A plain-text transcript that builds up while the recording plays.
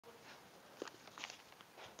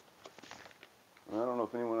I don't know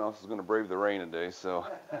if anyone else is going to brave the rain today, so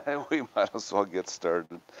we might as well get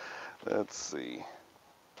started. Let's see.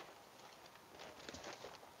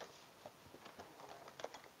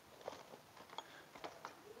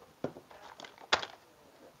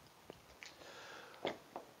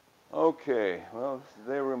 Okay, well,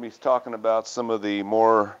 today we're going to be talking about some of the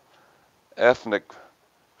more ethnic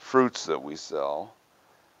fruits that we sell.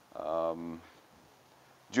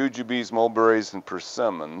 Jujubes, mulberries, and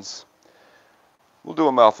persimmons. We'll do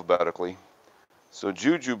them alphabetically. So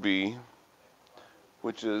jujube,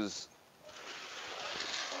 which is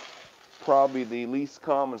probably the least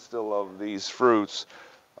common still of these fruits,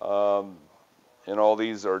 and all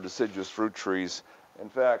these are deciduous fruit trees. In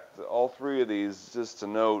fact, all three of these, just to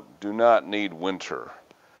note, do not need winter.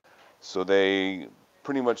 So they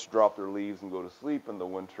pretty much drop their leaves and go to sleep in the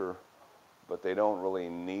winter, but they don't really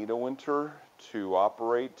need a winter to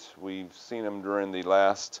operate. We've seen them during the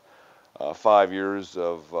last 5 years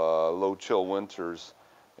of low chill winters,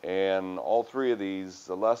 and all three of these,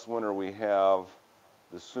 the less winter we have,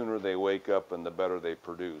 the sooner they wake up and the better they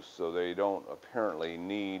produce. So they don't apparently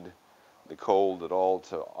need the cold at all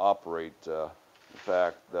to operate. In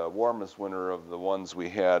fact, the warmest winter of the ones we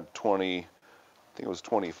had, I think it was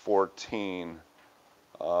 2014,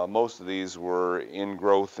 most of these were in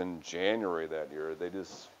growth in January that year. They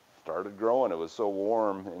just started growing. It was so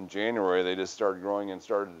warm in January, they just started growing and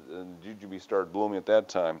jujube started blooming at that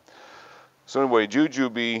time. So anyway,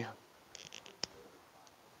 jujube,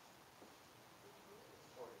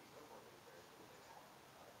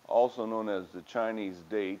 also known as the Chinese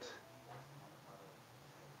date,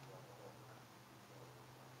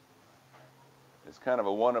 is kind of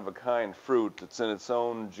a one-of-a-kind fruit. It's in its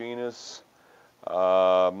own genus.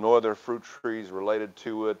 No other fruit trees related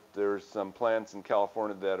to it. There's some plants in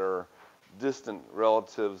California that are distant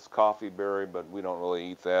relatives, coffee berry, but we don't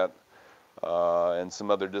really eat that. And some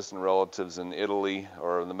other distant relatives in Italy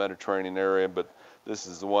or in the Mediterranean area, but this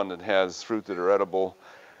is the one that has fruit that are edible.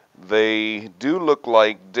 They do look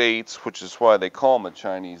like dates, which is why they call them a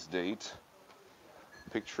Chinese date.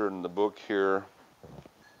 Pictured in the book here.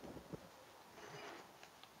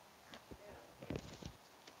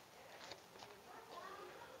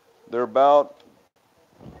 They're about,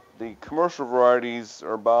 the commercial varieties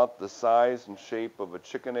are about the size and shape of a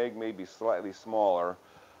chicken egg, maybe slightly smaller.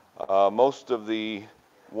 Most of the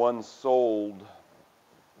ones sold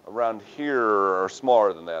around here are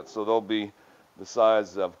smaller than that, so they'll be the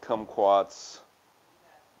size of kumquats,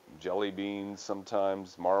 jelly beans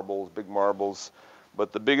sometimes, marbles, big marbles.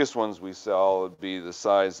 But the biggest ones we sell would be the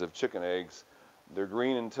size of chicken eggs. They're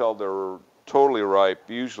green until they're totally ripe.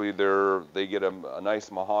 Usually they get a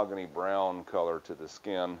nice mahogany brown color to the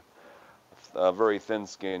skin. Very thin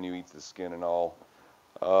skin, you eat the skin and all.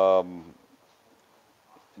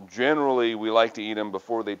 Generally, we like to eat them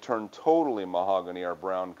before they turn totally mahogany or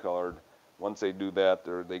brown colored. Once they do that,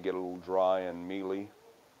 they get a little dry and mealy.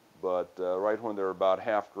 But right when they're about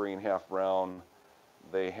half green, half brown,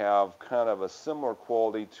 they have kind of a similar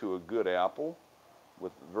quality to a good apple,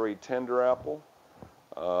 with very tender apple.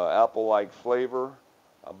 Apple-like flavor,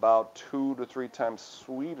 about 2 to 3 times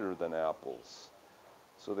sweeter than apples.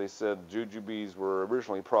 So they said jujubes were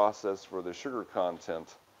originally processed for the sugar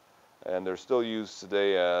content, and they're still used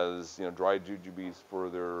today as dried jujubes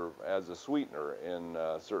as a sweetener in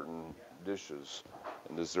certain dishes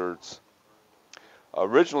and desserts.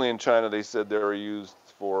 Originally in China, they said they were used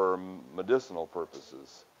for medicinal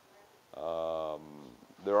purposes.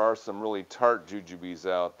 There are some really tart jujubes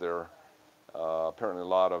out there. Apparently a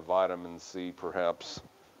lot of vitamin C, perhaps.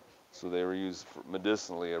 So they were used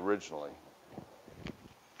medicinally originally.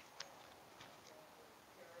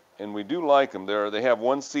 And we do like them. They have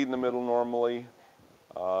one seed in the middle normally.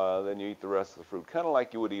 Then you eat the rest of the fruit, kind of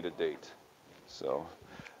like you would eat a date. So,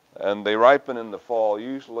 and they ripen in the fall.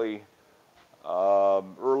 Usually,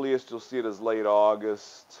 earliest you'll see it as late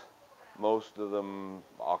August. Most of them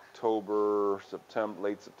October, September,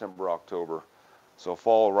 late September, October. So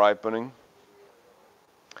fall ripening.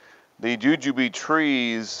 The jujube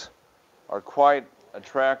trees are quite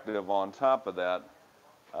attractive on top of that.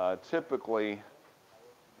 Typically,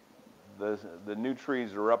 the new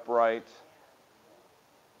trees are upright.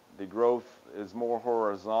 The growth is more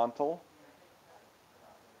horizontal.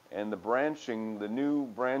 And the new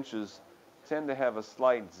branches tend to have a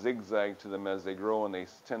slight zigzag to them as they grow, and they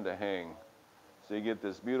tend to hang. So you get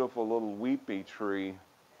this beautiful little weepy tree,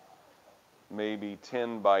 maybe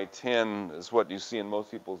 10 by 10 is what you see in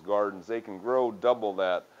most people's gardens. They can grow double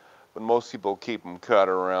that, but most people keep them cut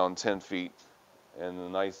around 10 feet and a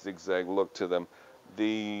nice zigzag look to them.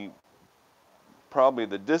 The probably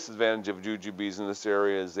the disadvantage of jujubes in this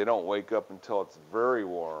area is they don't wake up until it's very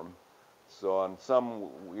warm. So on some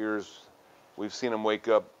years, we've seen them wake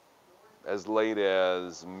up as late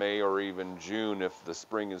as May or even June if the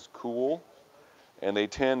spring is cool. And they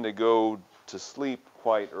tend to go to sleep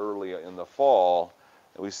quite early in the fall.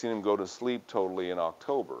 And we've seen them go to sleep totally in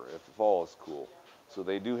October if the fall is cool. So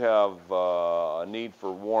they do have a need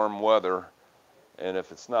for warm weather. And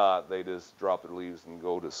if it's not, they just drop their leaves and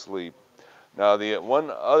go to sleep. Now, the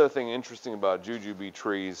one other thing interesting about jujube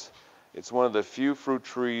trees, it's one of the few fruit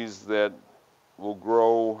trees that will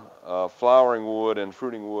grow flowering wood and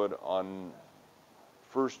fruiting wood on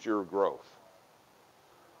first year growth.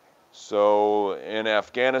 So in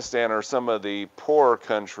Afghanistan or some of the poorer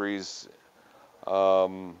countries,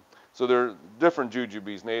 so there are different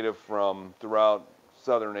jujubes native from throughout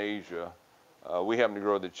southern Asia. We happen to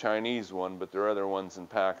grow the Chinese one, but there are other ones in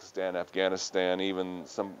Pakistan, Afghanistan, even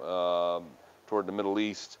some toward the Middle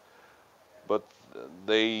East. But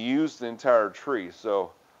they use the entire tree.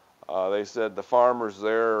 So they said the farmers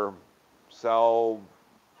there sell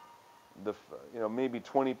maybe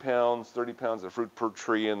 20 pounds, 30 pounds of fruit per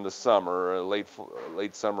tree in the summer,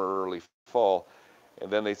 late summer, early fall.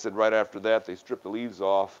 And then they said right after that they strip the leaves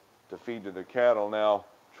off to feed to their cattle. Now,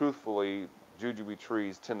 truthfully, jujube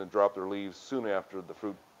trees tend to drop their leaves soon after the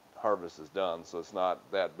fruit harvest is done, so it's not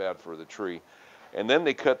that bad for the tree. And then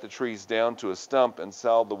they cut the trees down to a stump and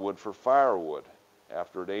sell the wood for firewood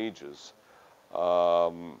after it ages.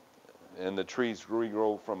 And the trees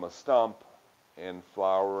regrow from a stump and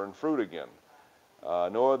flower and fruit again.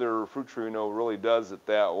 No other fruit tree we know really does it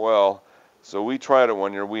that well. So we tried it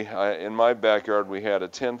one year. In my backyard we had a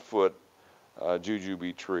 10-foot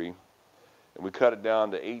jujube tree, and we cut it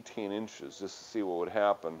down to 18 inches just to see what would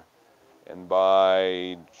happen. And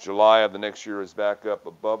by July of the next year, it's back up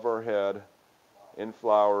above our head in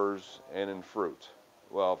flowers and in fruit.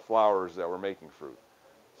 Well, flowers that were making fruit.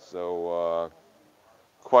 So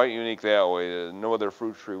quite unique that way. No other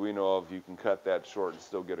fruit tree we know of you can cut that short and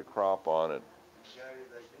still get a crop on it. Gary,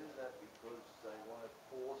 they do that because they want to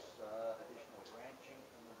force additional branching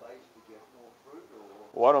from the base to get more fruit,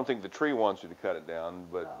 or? Well, I don't think the tree wants you to cut it down,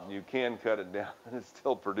 but you can cut it down and it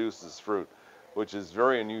still produces fruit, which is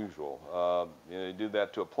very unusual. You do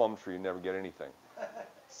that to a plum tree, you never get anything.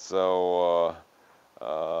 So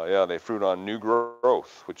yeah, they fruit on new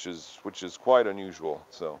growth, which is quite unusual.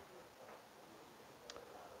 So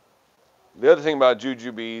the other thing about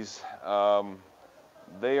jujubes,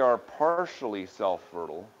 they are partially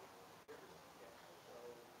self-fertile.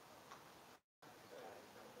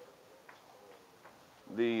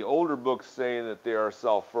 The older books say that they are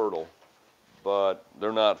self-fertile, but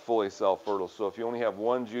they're not fully self-fertile. So if you only have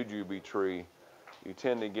one jujube tree, you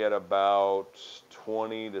tend to get about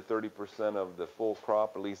 20 to 30% of the full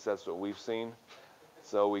crop. At least that's what we've seen.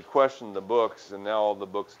 So we questioned the books, and now all the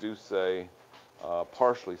books do say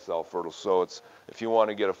partially self-fertile. So if you want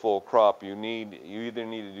to get a full crop, you either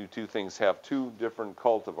need to do two things: have two different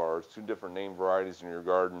cultivars, two different name varieties in your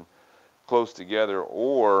garden close together,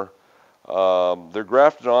 or they're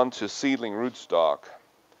grafted onto seedling rootstock.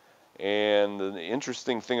 And the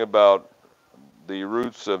interesting thing about the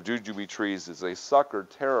roots of jujube trees is they sucker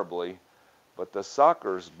terribly, but the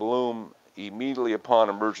suckers bloom immediately upon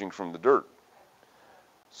emerging from the dirt.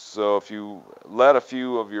 So if you let a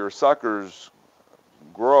few of your suckers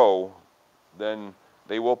grow, then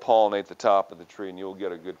they will pollinate the top of the tree and you'll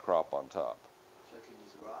get a good crop on top. So can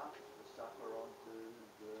you graft the sucker onto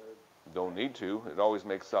the... Don't need to. It always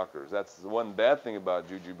makes suckers. That's the one bad thing about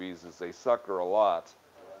jujubes is they sucker a lot,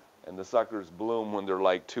 and the suckers bloom when they're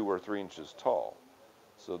like 2 or 3 inches tall.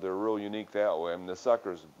 So they're real unique that way. I mean, the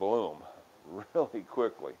suckers bloom really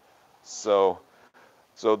quickly. So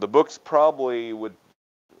the books probably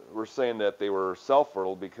were saying that they were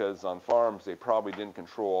self-fertile because on farms they probably didn't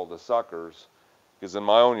control all the suckers. Because in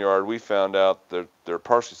my own yard we found out that they're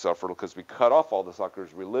partially self-fertile because we cut off all the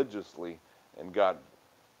suckers religiously and got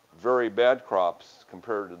very bad crops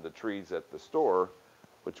compared to the trees at the store,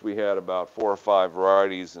 which we had about 4 or 5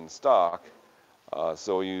 varieties in stock.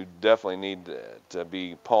 So you definitely need to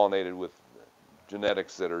be pollinated with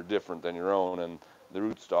genetics that are different than your own, and the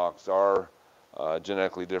rootstocks are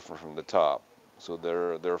genetically different from the top. So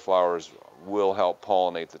their flowers will help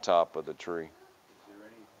pollinate the top of the tree. Is there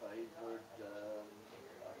any favored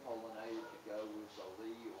pollinator to go with the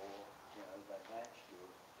Lee, or they matched,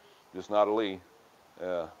 or? Just not a Lee.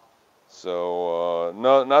 Yeah. So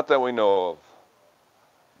no, not that we know of.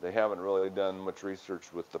 They haven't really done much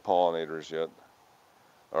research with the pollinators yet,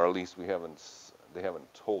 or at least they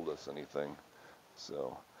haven't told us anything.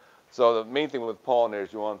 So the main thing with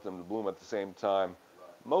pollinators, you want them to bloom at the same time.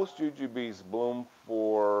 Most jujubes bloom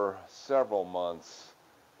for several months.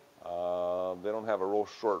 They don't have a real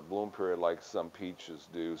short bloom period like some peaches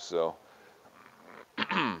do, so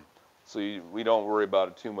we don't worry about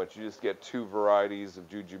it too much. You just get 2 varieties of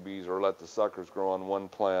jujubes, or let the suckers grow on one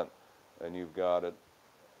plant, and you've got it.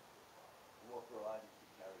 What variety do you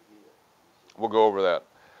carry here? We'll go over that.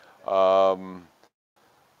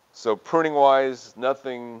 So pruning wise,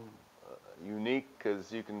 nothing unique,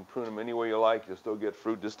 because you can prune them any way you like. You'll still get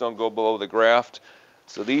fruit. Just don't go below the graft.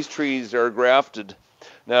 So these trees are grafted.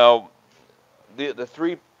 Now, the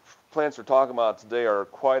 3 plants we're talking about today are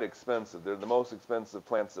quite expensive. They're the most expensive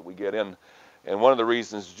plants that we get in. And one of the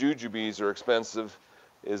reasons jujubes are expensive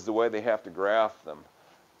is the way they have to graft them.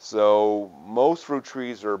 So most fruit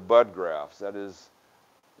trees are bud grafts. That is,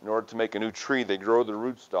 in order to make a new tree, they grow the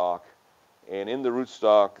rootstock. And in the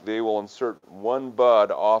rootstock, they will insert 1 bud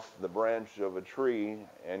off the branch of a tree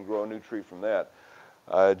and grow a new tree from that.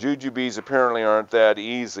 Jujubes apparently aren't that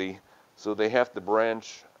easy, so they have to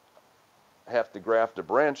graft a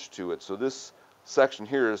branch to it. So this section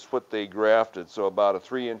here is what they grafted. So about a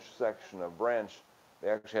 3-inch section of branch, they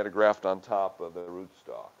actually had to graft on top of the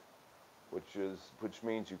rootstock, which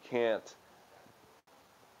means you can't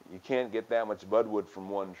get that much budwood from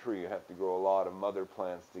one tree. You have to grow a lot of mother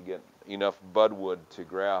plants to get enough budwood to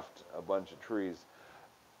graft a bunch of trees.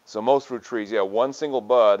 So most fruit trees, yeah, 1 single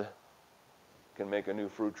bud can make a new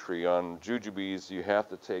fruit tree. On jujubes, you have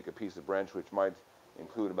to take a piece of branch, which might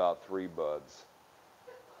include about 3 buds.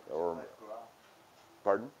 Or,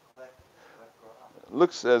 pardon? It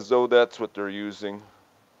looks as though that's what they're using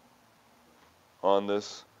on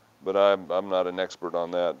this, but I'm not an expert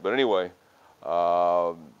on that. But anyway,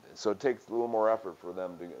 so it takes a little more effort for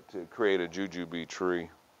them to create a jujube tree.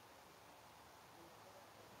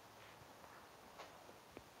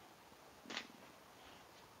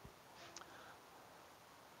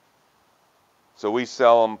 So we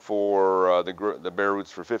sell them for the bare roots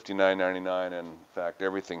for $59.99, and in fact,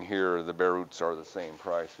 everything here, the bare roots are the same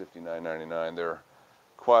price, $59.99. They're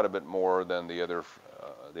quite a bit more than the other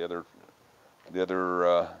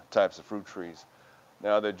types of fruit trees.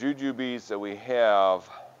 Now, the jujubes that we have,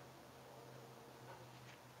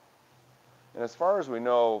 and as far as we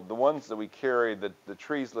know, the ones that we carry, the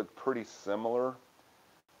trees look pretty similar.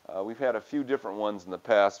 We've had a few different ones in the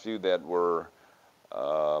past, few that were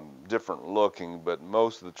different looking, but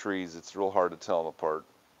most of the trees, it's real hard to tell them apart.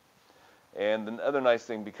 And the other nice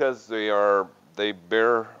thing, because they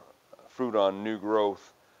bear fruit on new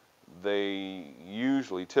growth, they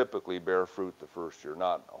typically bear fruit the first year.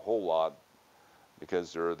 Not a whole lot,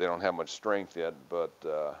 because they don't have much strength yet, but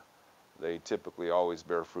they typically always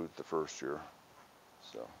bear fruit the first year.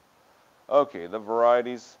 So, okay, the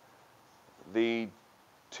varieties. The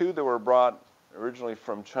 2 that were brought originally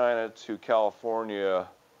from China to California,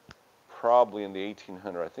 probably in the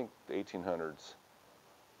 1800s, I think the 1800s.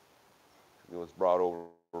 It was brought over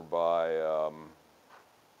by, I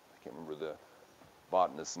can't remember the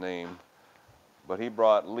botanist's name, but he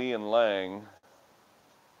brought Li and Lang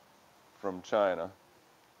from China.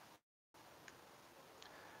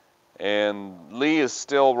 And Li is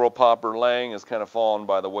still real popular. Lang has kind of fallen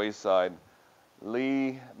by the wayside.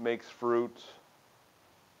 Li makes fruit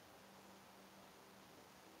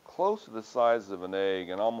close to the size of an egg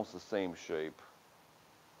and almost the same shape.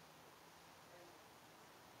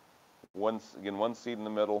 One seed in the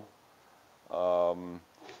middle.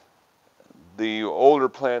 The older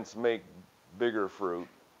plants make bigger fruit,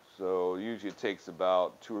 so usually it takes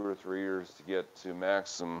about 2 or 3 years to get to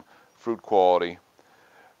maximum fruit quality.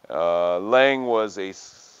 Lang was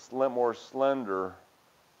more slender,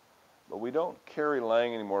 but we don't carry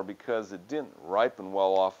Lang anymore because it didn't ripen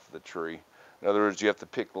well off the tree. In other words, you have to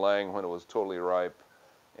pick Lang when it was totally ripe.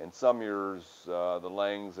 And some years, the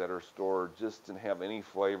Langs that are stored just didn't have any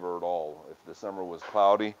flavor at all if the summer was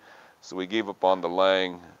cloudy. So we gave up on the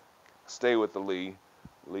Lang, stay with the Li.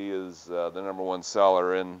 Li is the #1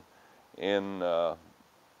 seller in the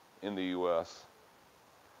U.S.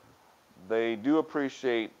 They do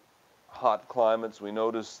appreciate hot climates. We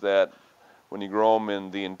notice that when you grow them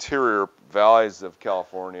in the interior valleys of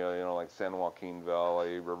California, like San Joaquin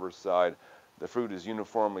Valley, Riverside, the fruit is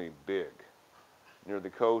uniformly big. Near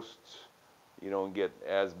the coast, you don't get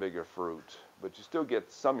as big a fruit, but you still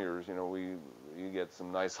get some years, you get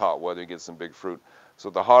some nice hot weather, you get some big fruit.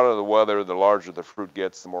 So the hotter the weather, the larger the fruit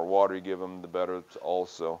gets, the more water you give them, the better it's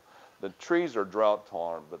also. The trees are drought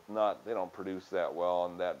tolerant, but they don't produce that well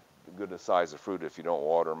and that good a size of fruit if you don't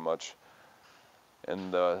water much.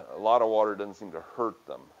 And a lot of water doesn't seem to hurt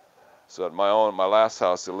them. So at my last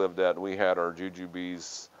house I lived at, we had our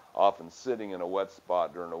jujubes often sitting in a wet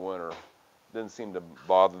spot during the winter didn't seem to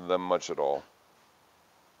bother them much at all.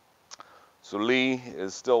 So Lee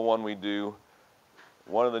is still one we do.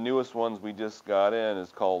 One of the newest ones we just got in is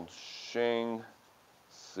called Shang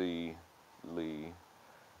Si Lee.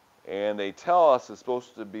 And they tell us it's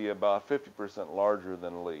supposed to be about 50% larger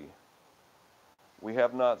than Lee. We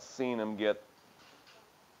have not seen them get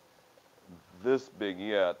this big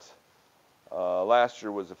yet. Last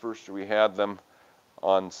year was the first year we had them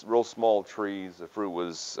on real small trees. The fruit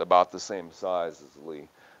was about the same size as Lee,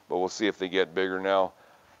 but we'll see if they get bigger now.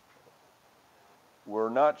 We're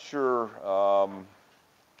not sure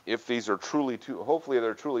if these are truly two, hopefully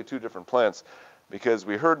they're truly two different plants, because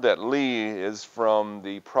we heard that Lee is from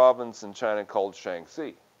the province in China called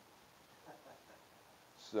Shaanxi.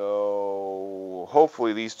 So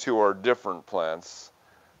hopefully these two are different plants,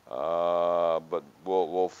 but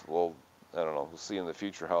we'll I don't know, we'll see in the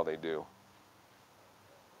future how they do.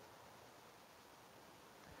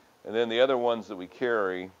 And then the other ones that we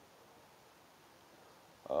carry,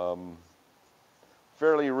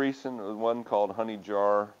 fairly recent, one called Honey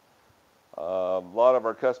Jar. A lot of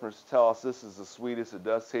our customers tell us this is the sweetest. It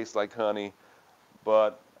does taste like honey,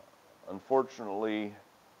 but unfortunately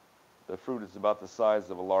the fruit is about the size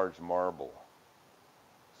of a large marble.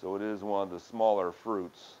 So it is one of the smaller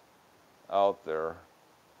fruits out there.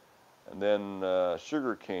 And then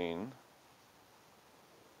sugar cane,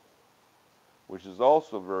 which is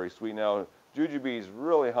also very sweet. Now, Jujube is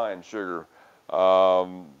really high in sugar.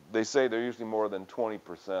 They say they're usually more than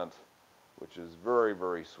 20%, which is very,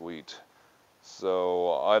 very sweet.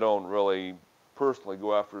 So I don't really personally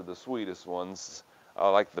go after the sweetest ones. I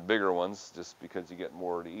like the bigger ones just because you get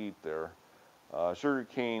more to eat there. Sugar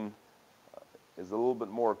cane is a little bit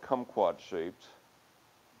more kumquat shaped.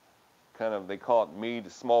 Kind of, they call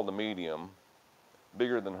it small to medium,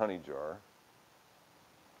 bigger than Honey Jar.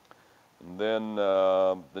 And then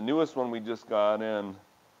the newest one we just got in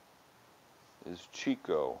is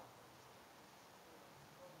Chico.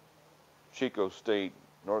 Chico State,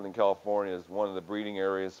 Northern California, is one of the breeding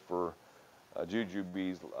areas for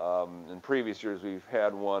Jujubes. In previous years we've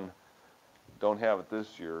had one, don't have it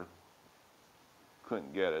this year,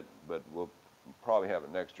 couldn't get it, but we'll probably have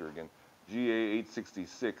it next year again. GA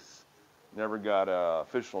 866, never got an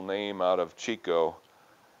official name out of Chico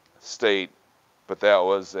State, but that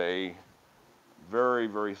was a very,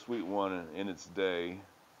 very sweet one in its day,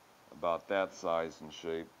 about that size and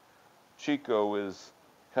shape. Chico is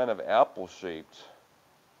kind of apple-shaped,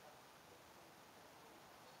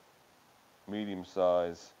 medium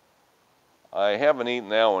size. I haven't eaten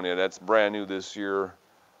that one yet. That's brand new this year.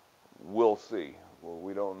 We'll see. Well,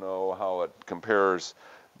 we don't know how it compares.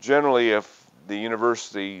 Generally, if the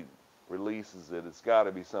university releases it, it's got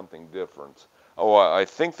to be something different. Oh, I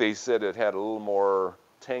think they said it had a little more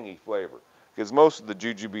tangy flavor, because most of the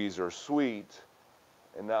Jujubes are sweet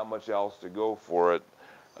and not much else to go for it.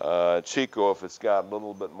 Chico, if it's got a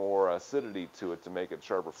little bit more acidity to it to make it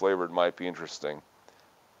sharper flavored, might be interesting.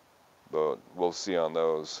 But we'll see on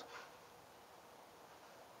those.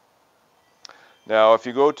 Now, if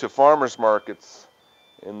you go to farmers markets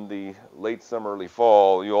in the late summer, early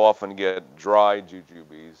fall, you'll often get dry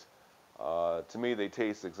Jujubes. To me, they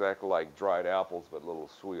taste exactly like dried apples, but a little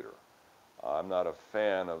sweeter. I'm not a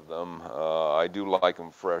fan of them. I do like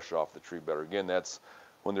them fresh off the tree better. Again, that's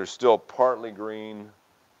when they're still partly green,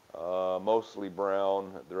 mostly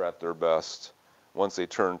brown. They're at their best. Once they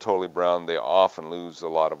turn totally brown, they often lose a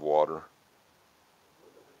lot of water.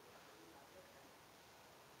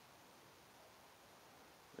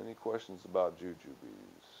 Any questions about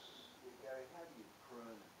Jujubes? Gary, how do you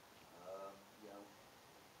prune? You know,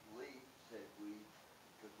 Lee said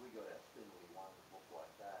because we got our spindly ones that look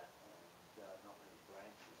like that, and not many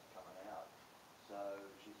branches coming out. So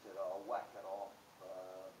she said, I'll whack it off,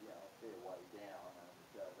 you know, a fair way down, and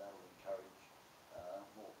that'll encourage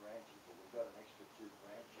more branches. But we've got an extra 2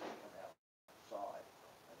 branches coming out the side,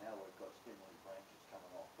 and now we've got spindly branches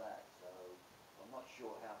coming off that. So I'm not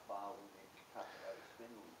sure how far we need to cut those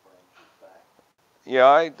spindly branches back.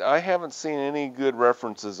 Yeah, I haven't seen any good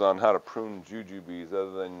references on how to prune Jujubes,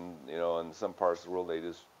 other than, you know, in some parts of the world they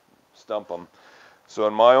just stump them. So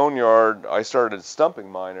in my own yard, I started stumping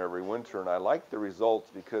mine every winter, and I like the results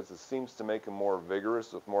because it seems to make them more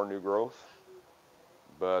vigorous with more new growth.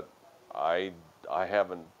 But I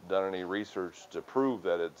haven't done any research to prove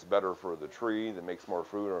that it's better for the tree, that makes more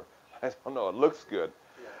fruit, or I don't know, it looks good.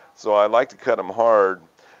 So I like to cut them hard.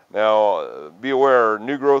 Now, be aware,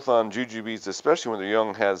 new growth on Jujubes, especially when they're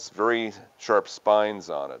young, has very sharp spines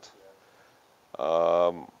on it.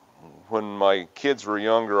 When my kids were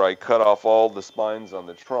younger, I cut off all the spines on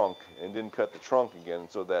the trunk and didn't cut the trunk again,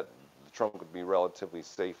 so that the trunk would be relatively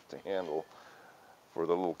safe to handle. for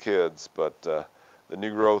the little kids. But the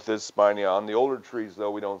new growth is spiny. On the older trees,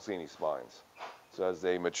 though, we don't see any spines. So as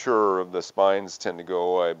they mature, the spines tend to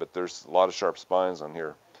go away. But there's a lot of sharp spines on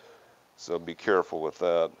here, so be careful with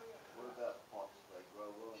that. What about pots? They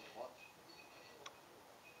grow well in pots?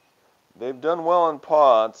 They've done well in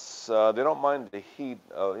pots. They don't mind the heat.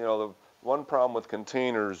 The one problem with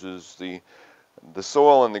containers is the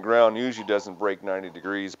soil in the ground usually doesn't break 90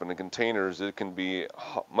 degrees, but in containers it can be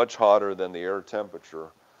much hotter than the air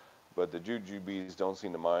temperature. But the jujubes don't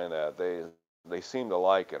seem to mind that. They seem to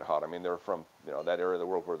like it hot. I mean, they're from that area of the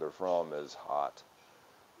world where they're from is hot.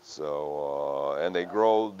 So and they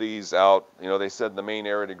grow these out. They said the main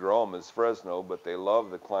area to grow them is Fresno, but they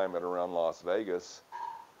love the climate around Las Vegas.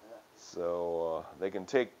 So they can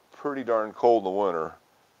take pretty darn cold in the winter.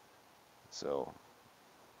 So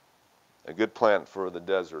a good plant for the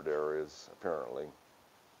desert areas, apparently.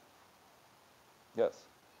 Yes.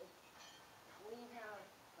 We have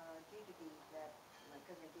Jujube that my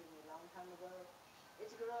cousin gave me a long time ago.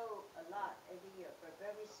 It's grow a lot every year, but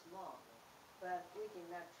very small. But we did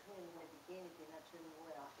not trim in the beginning, did not trim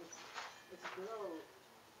well. It's grow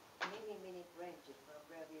many branches from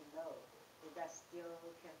very low. Is that still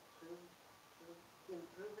can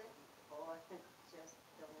improve it, or just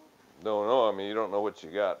don't? Don't know. I mean, you don't know what you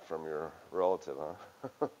got from your relative,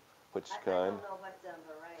 huh? Which kind? I don't know what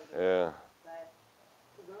variety. Yeah. But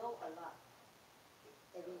it grow a lot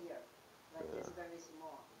every year. But it's very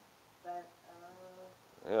small. But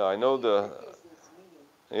Yeah, I know the taste is medium.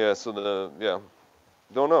 Yeah, so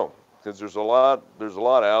don't know because there's a lot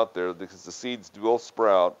out there because the seeds will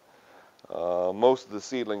sprout. Most of the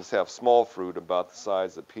seedlings have small fruit about the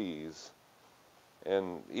size of peas.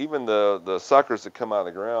 And even the suckers that come out of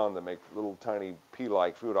the ground that make little tiny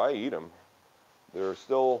pea-like fruit, I eat them.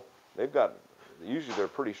 Usually they're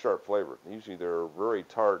pretty sharp flavored. Usually they're very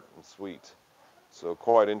tart and sweet. So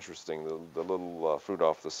quite interesting, the little fruit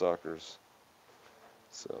off the suckers.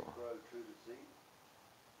 So. Grow true to seed?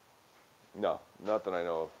 No, not that I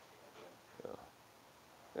know of. Yeah.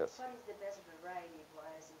 Yes. What is the best variety for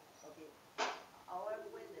us? Okay, our weather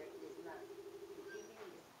is not,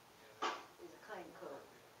 is kind of cold.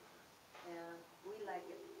 And we like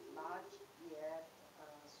it large yet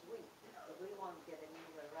sweet. If we want to get a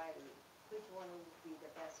new variety, which one would be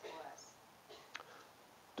the best for us?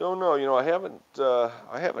 Don't know.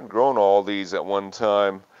 I haven't grown all these at one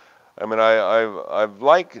time. I mean,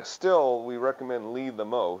 we recommend Lee the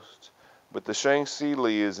most, but the Shaanxi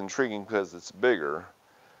Lee is intriguing because it's bigger,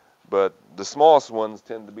 but the smallest ones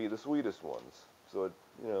tend to be the sweetest ones. So it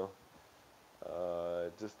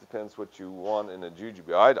just depends what you want in a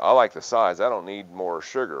jujube. I like the size. I don't need more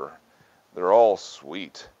sugar. They're all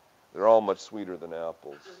sweet. They're all much sweeter than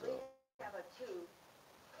apples. If we have a two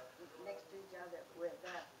next to each other with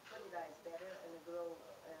that, fertilize better and grow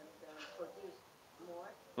and produce more.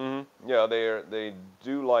 Yeah, they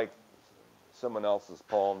do like someone else's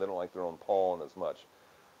pollen. They don't like their own pollen as much.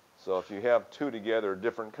 So if you have two together,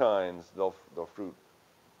 different kinds, they'll fruit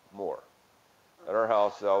more. At our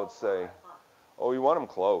house, I would say, oh, you want them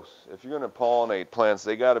close. If you're going to pollinate plants,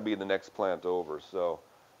 they got to be the next plant over. So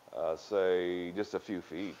say just a few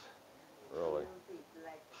feet, really.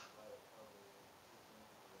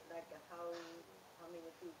 Like how many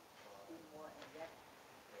feet more exact?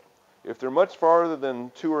 If they're much farther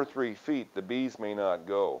than 2 or 3 feet, the bees may not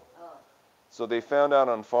go. So they found out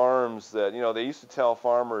on farms that, they used to tell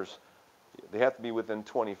farmers they have to be within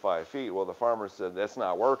 25 feet. Well, the farmers said that's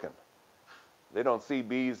not working. They don't see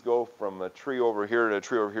bees go from a tree over here to a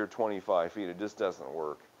tree over here 25 feet. It just doesn't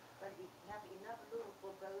work. But you have enough room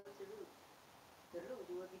for both the roots. The root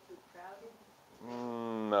will be too crowded?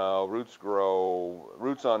 No,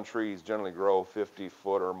 roots on trees generally grow 50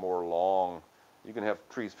 foot or more long. You can have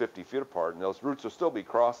trees 50 feet apart, and those roots will still be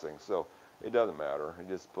crossing, so it doesn't matter. You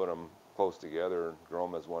just put them close together and grow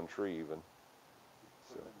them as one tree even.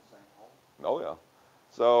 Put them in the same hole? Oh, yeah.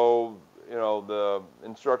 So, the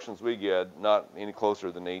instructions we get, not any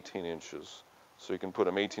closer than 18 inches. So you can put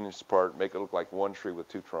them 18 inches apart, make it look like one tree with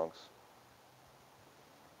 2 trunks.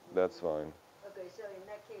 That's fine. Okay, so in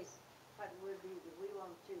that case, what would be, if we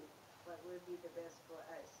want to, what would be the best for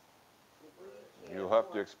us? You'll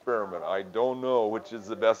have to experiment. I don't know which is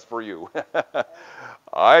the best for you.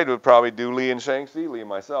 I would probably do Lee and Shaanxi Lee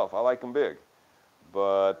myself. I like them big.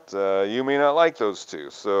 But you may not like those two.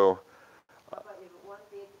 So. How about if one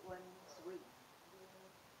big, one sweet?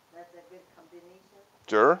 That's a good combination?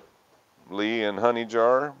 Sure. Lee and honey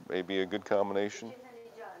jar may be a good combination. Between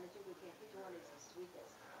honey jar and the sugar cane, which one is the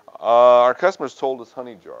sweetest? Our customers told us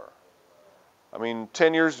honey jar. I mean,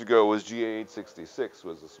 10 years ago was GA866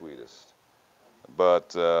 was the sweetest.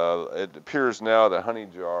 But it appears now that honey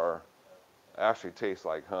jar actually tastes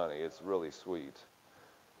like honey. It's really sweet.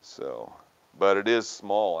 So, but it is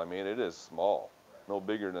small. I mean, it is small. No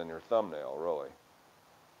bigger than your thumbnail, really.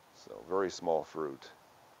 So, very small fruit.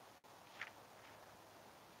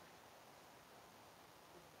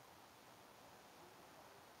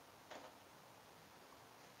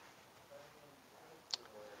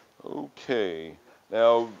 Okay.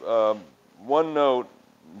 Now, one note,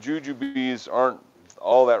 jujubes aren't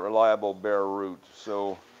all that reliable bare root,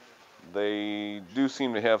 so they do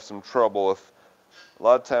seem to have some trouble. If a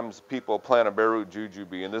lot of times people plant a bare root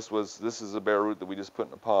jujube, and this is a bare root that we just put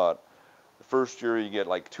in a pot. The first year you get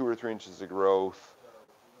like 2 or 3 inches of growth,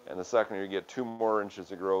 and the second year you get 2 more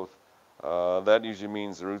inches of growth. That usually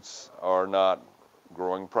means the roots are not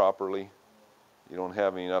growing properly. You don't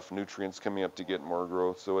have enough nutrients coming up to get more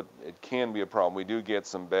growth, so it can be a problem. We do get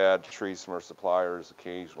some bad trees from our suppliers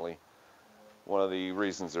occasionally. One of the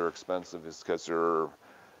reasons they're expensive is because they're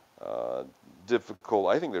difficult.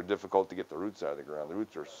 I think they're difficult to get the roots out of the ground. The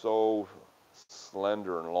roots are so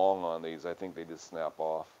slender and long on these, I think they just snap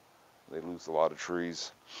off. They lose a lot of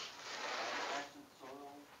trees. Acid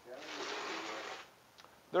soil, Gary,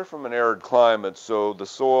 They're from an arid climate, so the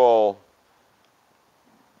soil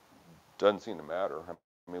doesn't seem to matter. I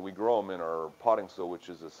mean, we grow them in our potting soil, which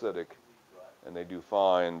is acidic, and they do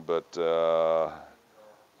fine, but yeah, ours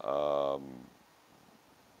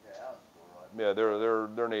is all right. yeah,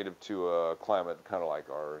 they're native to a climate kind of like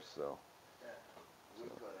ours. So Yeah, we've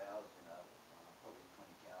got ours in a probably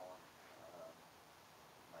 20-gallon,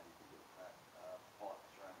 maybe bigger pot,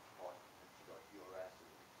 ceramic pot. It's got your acid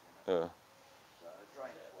in it, yeah. so it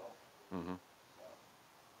drains well. Hmm. So,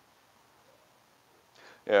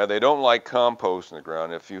 Yeah, they don't like compost in the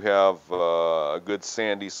ground. If you have a good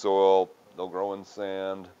sandy soil, they'll grow in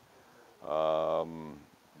sand.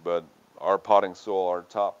 But our potting soil, our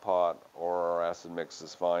top pot, or our acid mix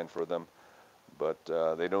is fine for them. But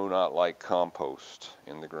they do not like compost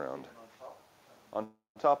in the ground. even on top, On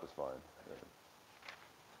top is fine.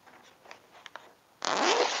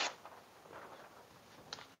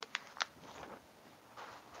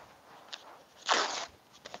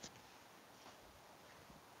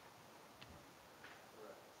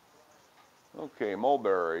 Okay,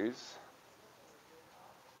 mulberries.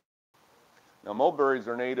 Now, mulberries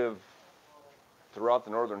are native throughout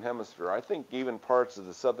the northern hemisphere. I think even parts of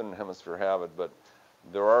the southern hemisphere have it, but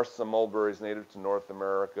there are some mulberries native to North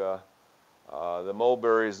America. The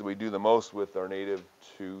mulberries that we do the most with are native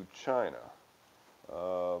to China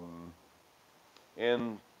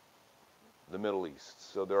and the Middle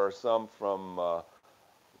East. So there are some from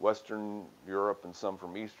Western Europe and some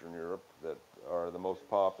from Eastern Europe that are the most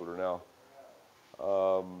popular now.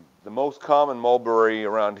 The most common mulberry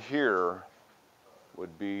around here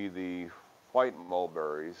would be the white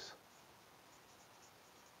mulberries.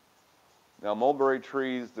 Now, mulberry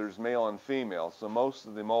trees, there's male and female, so most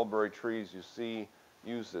of the mulberry trees you see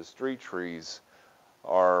used as street trees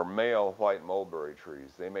are male white mulberry trees.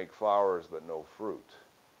 They make flowers but no fruit.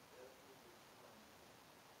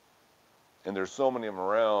 And there's so many of them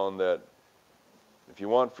around that if you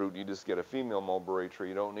want fruit, you just get a female mulberry tree.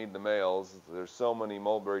 You don't need the males. There's so many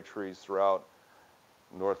mulberry trees throughout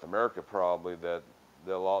North America probably that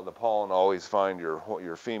the pollen always find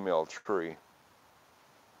your female tree.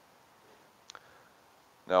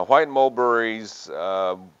 Now, white mulberries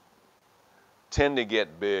tend to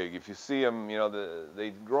get big. If you see them, you know,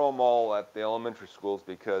 they grow them all at the elementary schools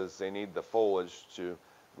because they need the foliage to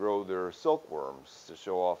grow their silkworms to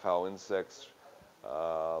show off how insects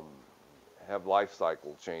have life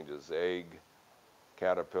cycle changes: egg,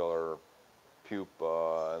 caterpillar,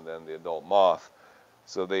 pupa, and then the adult moth.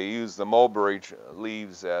 So they use the mulberry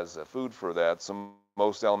leaves as a food for that. So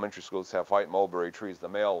most elementary schools have white mulberry trees, the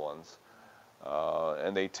male ones.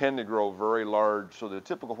 And they tend to grow very large. So the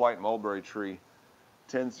typical white mulberry tree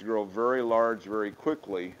tends to grow very large very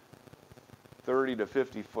quickly, 30 to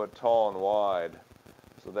 50 foot tall and wide.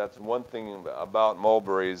 So that's one thing about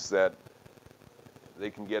mulberries, that they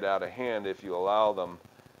can get out of hand if you allow them,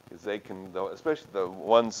 is they can, especially the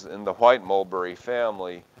ones in the white mulberry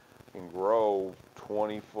family, can grow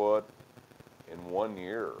 20 foot in 1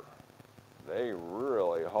 year. They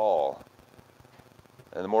really haul.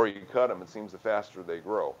 And the more you cut them, it seems the faster they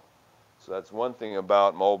grow. So that's one thing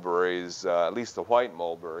about mulberries, at least the white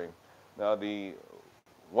mulberry. Now, the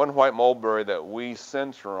one white mulberry that we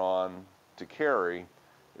center on to carry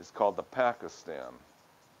is called the Pakistan.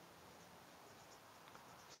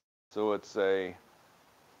 So it's a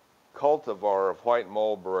cultivar of white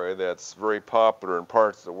mulberry that's very popular in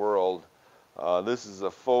parts of the world. This is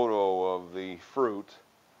a photo of the fruit,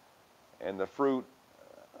 and the fruit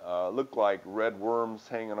look like red worms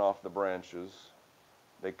hanging off the branches.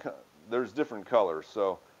 There's different colors,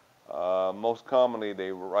 so most commonly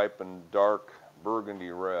they ripen dark burgundy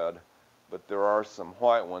red, but there are some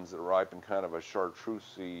white ones that ripen kind of a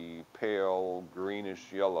chartreusey, pale, greenish,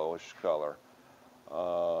 yellowish color.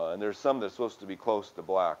 And there's some that's supposed to be close to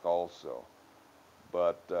black also,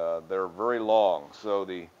 but they're very long. So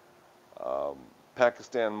the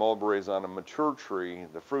Pakistan mulberries on a mature tree,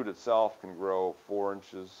 the fruit itself can grow 4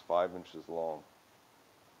 inches, 5 inches long.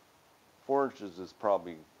 4 inches is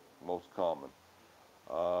probably most common.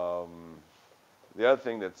 The other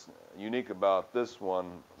thing that's unique about this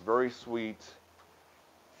one, very sweet,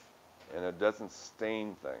 and it doesn't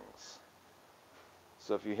stain things.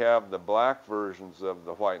 So if you have the black versions of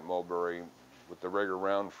the white mulberry with the regular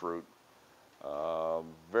round fruit,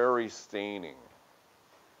 very staining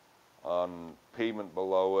on pavement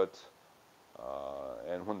below it,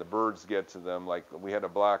 and when the birds get to them, like we had a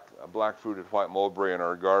black fruited white mulberry in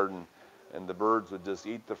our garden, and the birds would just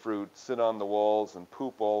eat the fruit, sit on the walls, and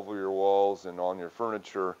poop all over your walls and on your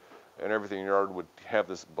furniture, and everything in your yard would have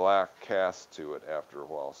this black cast to it after a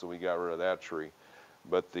while. So we got rid of that tree.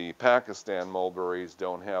 But the Pakistan mulberries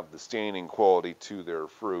don't have the staining quality to their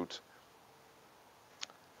fruit.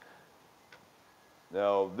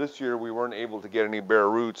 Now this year we weren't able to get any bare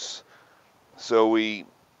roots, so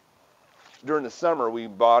during the summer we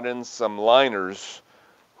bought in some liners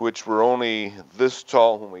which were only this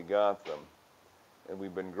tall when we got them, and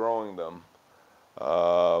we've been growing them.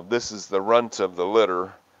 This is the runt of the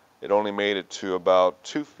litter. It only made it to about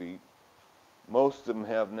 2 feet. Most of them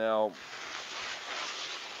have now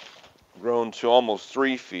grown to almost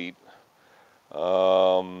 3 feet.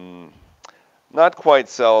 Not quite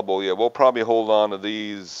sellable yet. We'll probably hold on to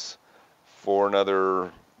these for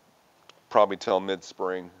another, probably till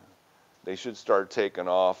mid-spring. They should start taking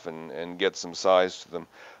off and get some size to them.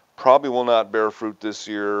 Probably will not bear fruit this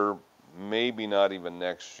year, maybe not even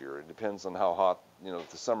next year. It depends on how hot, if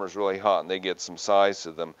the summer's really hot and they get some size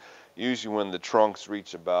to them. Usually when the trunks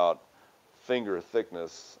reach about finger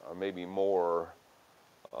thickness or maybe more,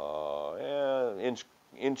 inch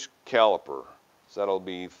caliper, so that'll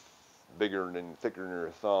be bigger and thicker than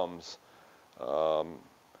your thumbs,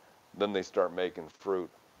 then they start making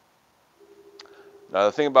fruit. Now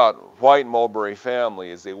the thing about white mulberry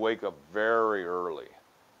family is they wake up very early.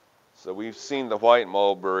 So we've seen the white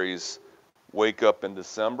mulberries wake up in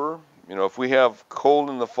December. If we have cold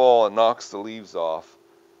in the fall, it knocks the leaves off,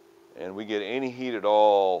 and we get any heat at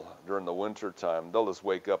all during the winter time, they'll just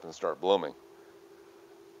wake up and start blooming.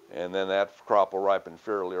 And then that crop will ripen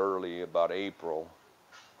fairly early, about April.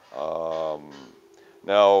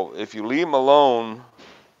 Now, if you leave them alone,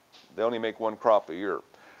 they only make 1 crop a year.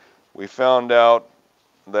 We found out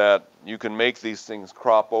that you can make these things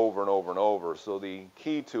crop over and over and over. So the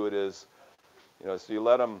key to it is, so you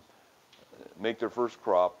let them make their first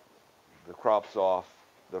crop, the crop's off,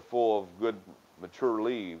 they're full of good mature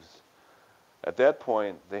leaves. At that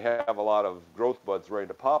point, they have a lot of growth buds ready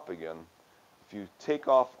to pop again. If you take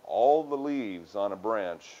off all the leaves on a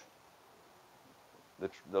branch,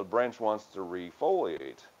 the branch wants to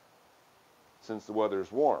refoliate since the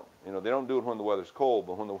weather's warm. They don't do it when the weather's cold,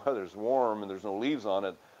 but when the weather's warm and there's no leaves on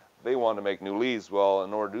it, they want to make new leaves. Well,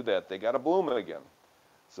 in order to do that, they got to bloom it again.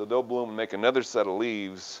 So they'll bloom and make another set of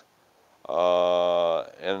leaves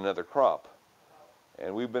and another crop.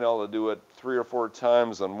 And we've been able to do it 3 or 4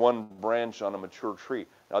 times on one branch on a mature tree.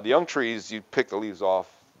 Now the young trees, you pick the leaves off,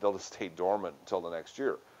 they'll just stay dormant until the next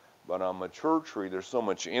year. But on a mature tree, there's so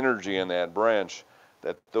much energy in that branch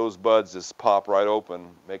that those buds just pop right open,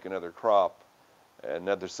 make another crop,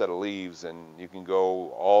 another set of leaves, and you can go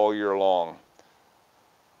all year long.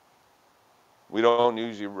 We don't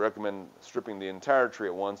usually recommend stripping the entire tree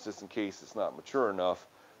at once just in case it's not mature enough,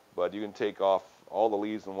 but you can take off all the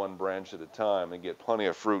leaves in one branch at a time and get plenty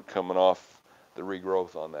of fruit coming off the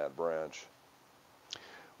regrowth on that branch.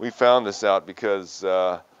 We found this out because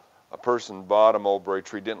a person bought a mulberry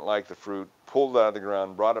tree, didn't like the fruit, pulled it out of the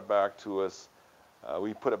ground, brought it back to us.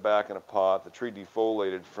 We put it back in a pot. The tree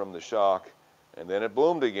defoliated from the shock, and then it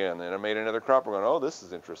bloomed again, and it made another crop. We're going, oh, this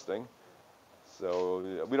is interesting.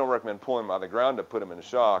 So we don't recommend pulling them out of the ground to put them in a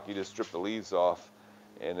shock. You just strip the leaves off,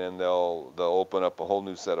 and then they'll open up a whole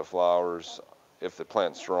new set of flowers if the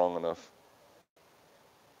plant's strong enough.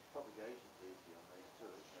 Propagation's easy on these too,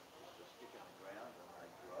 isn't it? Just stick in the ground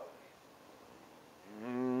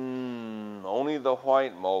and they grow. Only the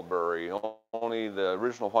white mulberry, only the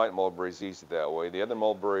original white mulberry is easy that way. The other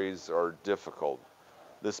mulberries are difficult.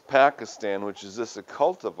 This Pakistan, which is just a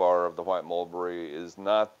cultivar of the white mulberry, is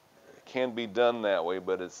not, can be done that way,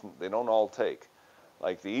 but they don't all take.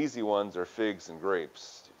 Like the easy ones are figs and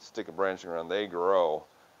grapes. Stick a branching around, they grow.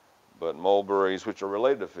 But mulberries, which are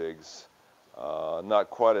related to figs, not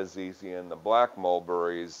quite as easy. And the black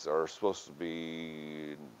mulberries are supposed to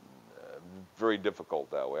be very difficult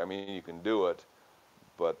that way. I mean, you can do it,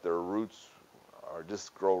 but their roots are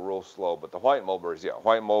just grow real slow. But the white mulberries, yeah,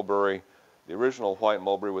 white mulberry, the original white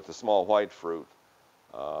mulberry with the small white fruit,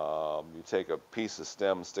 you take a piece of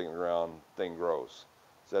stem, stick it in the ground, thing grows.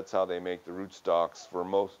 So that's how they make the rootstocks for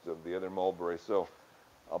most of the other mulberries. So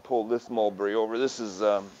I'll pull this mulberry over. This is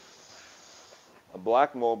a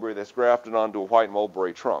black mulberry that's grafted onto a white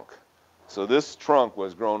mulberry trunk. So this trunk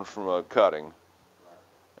was grown from a cutting,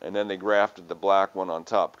 and then they grafted the black one on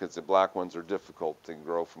top because the black ones are difficult to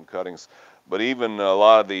grow from cuttings. But even a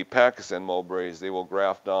lot of the Pakistan mulberries, they will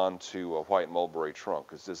graft onto a white mulberry trunk.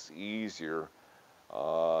 It's just easier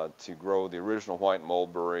to grow the original white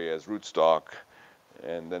mulberry as rootstock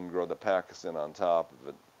and then grow the Pakistan on top of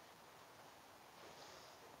it.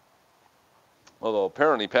 Although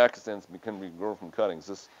apparently Pakistans can be grown from cuttings.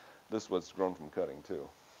 This was grown from cutting too.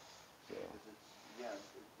 So. Yeah, it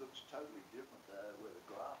looks totally different where the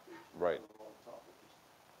graft is. Right. On top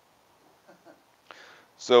of it.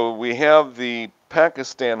 So we have the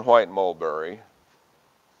Pakistan white mulberry,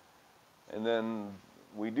 and then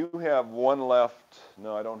we do have one left.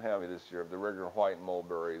 No, I don't have it this year, of the regular white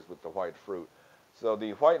mulberries with the white fruit. So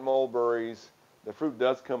the white mulberries, the fruit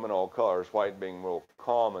does come in all colors, white being real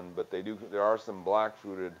common, but there are some black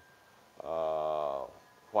fruited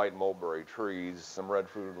white mulberry trees, some red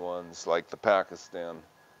fruited ones like the Pakistan.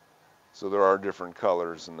 So there are different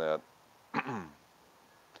colors in that.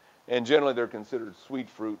 And generally they're considered sweet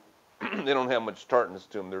fruit. They don't have much tartness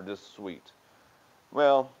to them, they're just sweet.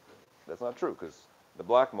 Well, that's not true, because the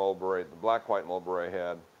black mulberry, the black white mulberry I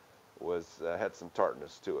had, had some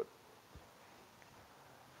tartness to it.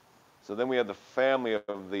 So then we have the family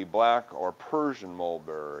of the black or Persian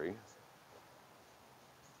mulberry.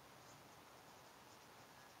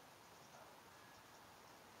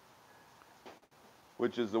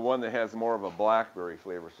 Which is the one that has more of a blackberry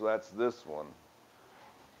flavor. So that's this one.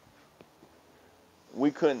 We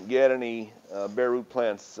couldn't get any bare root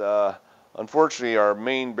plants. Unfortunately, our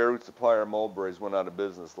main bare root supplier, Mulberries, went out of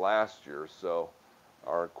business last year, so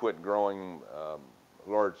our quit growing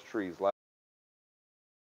large trees last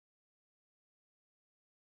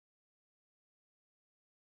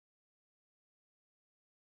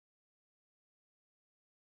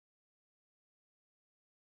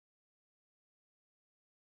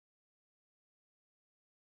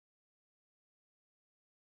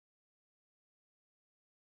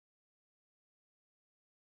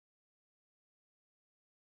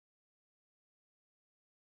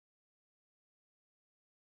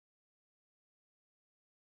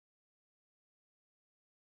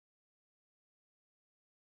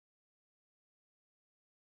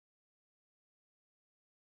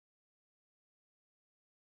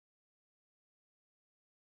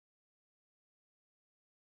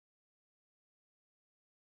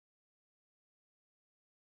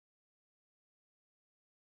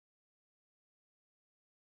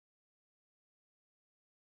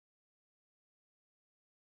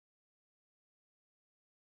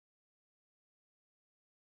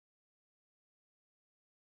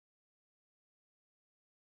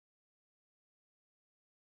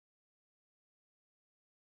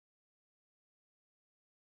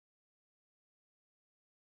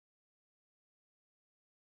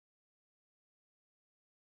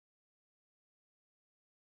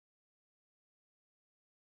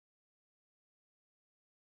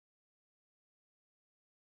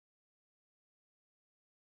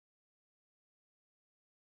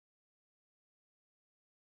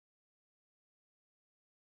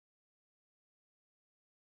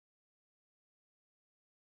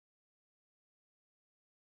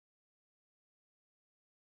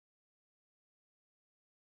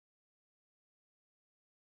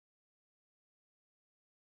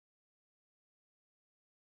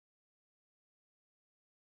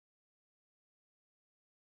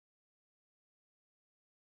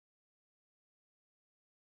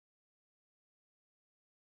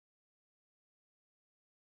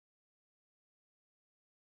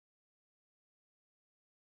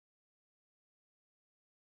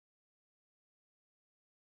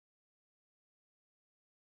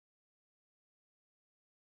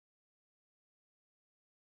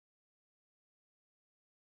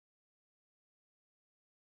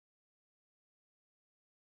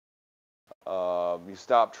you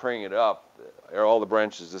stop training it up, all the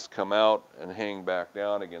branches just come out and hang back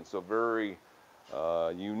down again. So very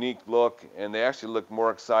unique look, and they actually look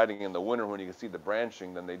more exciting in the winter when you can see the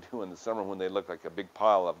branching than they do in the summer when they look like a big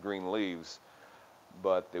pile of green leaves.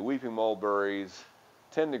 But the weeping mulberries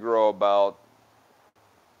tend to grow about,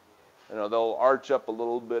 they'll arch up a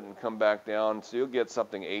little bit and come back down, so you'll get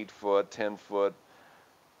something 8 foot, 10 foot.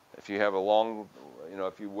 If you have a long,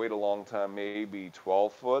 if you wait a long time, maybe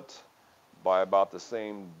 12 foot by about the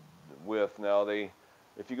same width. Now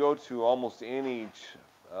if you go to almost any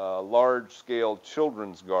large-scale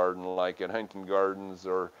children's garden, like at Huntington Gardens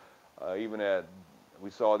or we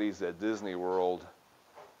saw these at Disney World,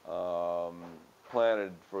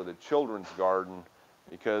 planted for the children's garden,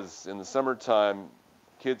 because in the summertime,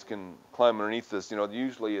 kids can climb underneath this.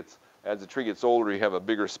 Usually as the tree gets older, you have a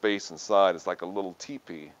bigger space inside. It's like a little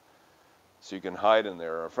teepee, so you can hide in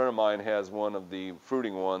there. A friend of mine has one of the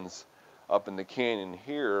fruiting ones up in the canyon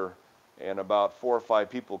here, and about 4 or 5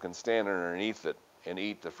 people can stand underneath it and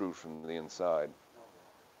eat the fruit from the inside.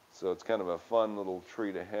 So it's kind of a fun little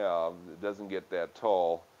tree to have. It doesn't get that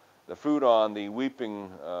tall. The fruit on the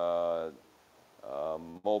weeping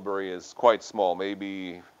mulberry is quite small,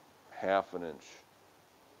 maybe ½ an inch.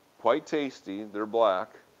 Quite tasty. They're black.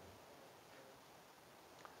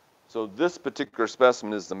 So this particular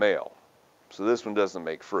specimen is the male. So this one doesn't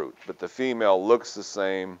make fruit, but the female looks the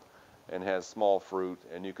same and has small fruit,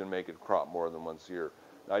 and you can make it crop more than once a year.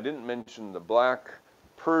 Now, I didn't mention the black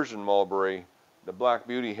Persian mulberry. The Black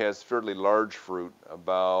Beauty has fairly large fruit,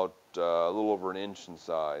 about a little over 1 inch in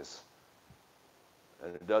size.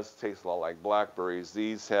 And it does taste a lot like blackberries.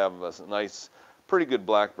 These have a nice, pretty good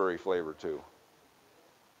blackberry flavor too.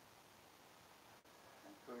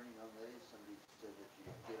 And pruning on these, somebody said that you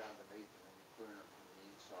get underneath them and you prune them from the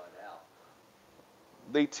inside out.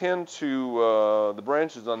 They tend to, the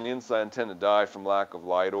branches on the inside tend to die from lack of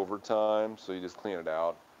light over time, so you just clean it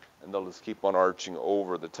out, and they'll just keep on arching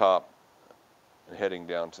over the top and heading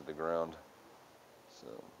down to the ground. So.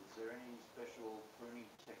 Is there any special pruning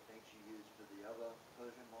techniques you use for the other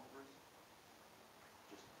Persian mulberries?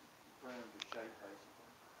 Just prune them to shape, basically?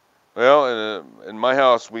 Well, in my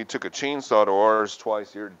house, we took a chainsaw to ours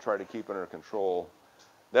twice a year to try to keep it under control.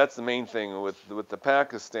 That's the main thing with the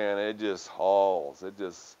Pakistan. It just hauls. It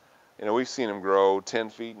just, we've seen them grow 10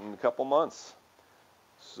 feet in a couple months.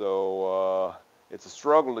 So it's a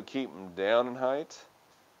struggle to keep them down in height.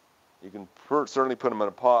 You can certainly put them in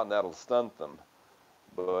a pot and that'll stunt them.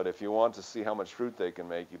 But if you want to see how much fruit they can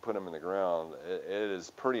make, you put them in the ground. It is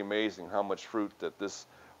pretty amazing how much fruit that this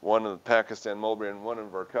one of the Pakistan mulberry, and one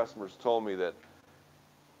of our customers told me that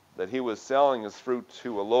he was selling his fruit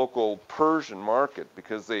to a local Persian market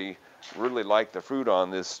because they really like the fruit on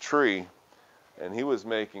this tree, and he was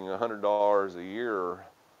making $100 a year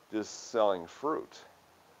just selling fruit.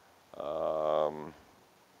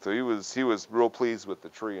 So he was real pleased with the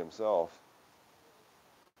tree himself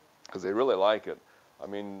because they really like it. I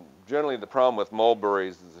mean, generally the problem with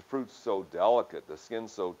mulberries is the fruit's so delicate, the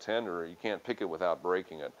skin's so tender, you can't pick it without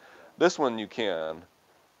breaking it. This one you can.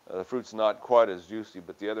 The fruit's not quite as juicy,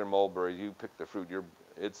 but the other mulberry, you pick the fruit,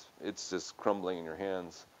 it's just crumbling in your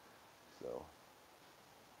hands. So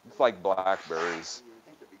it's like blackberries. You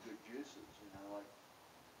think they'd be good juices, like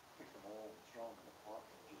pick them all and throw them in the pot.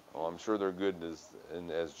 Oh, I'm sure they're good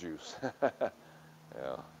as juice.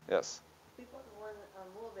 Yeah. Yes. We bought one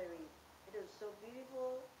mulberry. It was so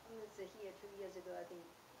beautiful. It's here 2 years ago, I think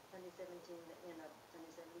 2017, end of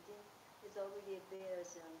 2017. It's already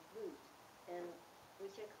bears fruit. And we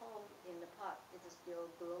check home in the pot, it's still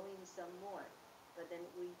growing some more. But then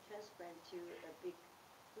we transplant to a big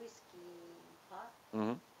whiskey pot.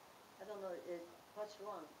 Mm-hmm. I don't know what's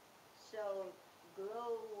wrong. So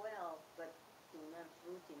grow well, but do not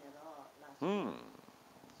fruiting at all last year.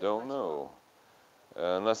 So Don't know.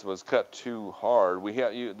 Unless it was cut too hard.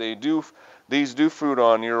 These do fruit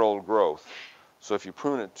on year-old growth. So if you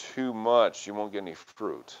prune it too much, you won't get any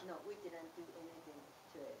fruit. No, we didn't do anything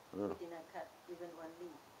to it. We did not cut even one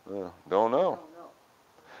leaf. Don't know. Don't know.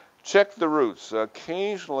 Check the roots.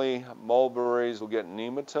 Occasionally, mulberries will get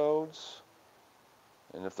nematodes,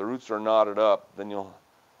 and if the roots are knotted up, then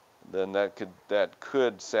that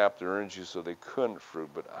could sap their energy, so they couldn't fruit.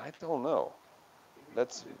 But I don't know.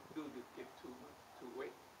 That's Do you give too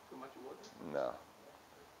much water?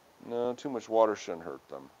 no, too much water shouldn't hurt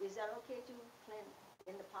them. Is that okay to plant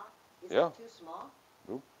in the pot? Is Yeah. it too small?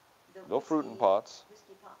 Nope. The They'll fruit in whiskey- pots.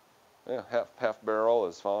 Whiskey pot. Yeah, half barrel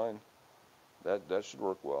is fine. That should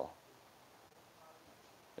work well.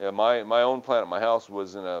 Yeah, my own plant at my house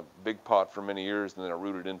was in a big pot for many years, and then it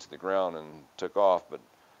rooted into the ground and took off. But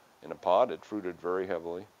in a pot, it fruited very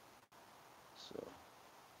heavily. So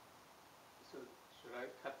So should I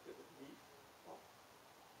cut the leaf off?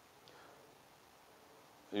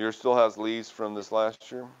 Yours still has leaves from this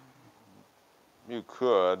last year? You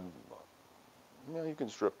could. Yeah, you can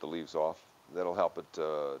strip the leaves off. That'll help it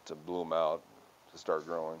to bloom out, to start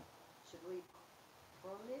growing. Should we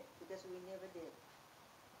prune it? Because we never did.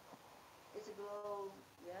 It's a grow,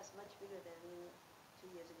 yes, much bigger than 2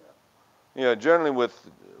 years ago. Yeah, generally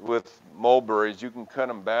with mulberries, you can cut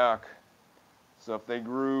them back. So if they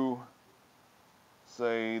grew,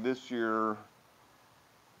 say this year,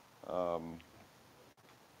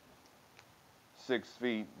 6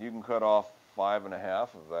 feet, you can cut off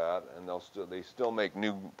 5.5 of that, and they still make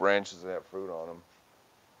new branches that have fruit on them.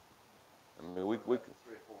 I mean, we 3 or 4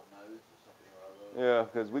 nodes or something or other. yeah,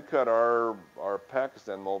 because we cut our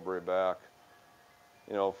Pakistan mulberry back.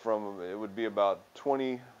 You know, from it would be about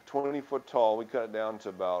 20 foot tall. We cut it down to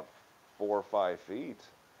about 4 or 5 feet,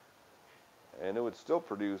 and it would still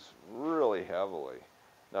produce really heavily.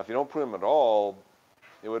 Now, if you don't prune them at all,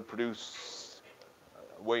 it would produce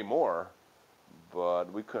way more,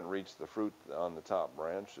 but we couldn't reach the fruit on the top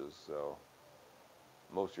branches, so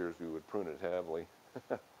most years we would prune it heavily.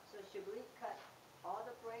 So should we cut all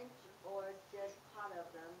the branch or just part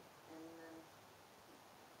of them and then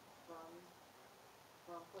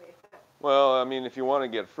from where? Well, I mean, if you want to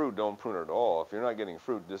get fruit, don't prune it at all. If you're not getting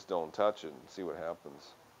fruit, just don't touch it and see what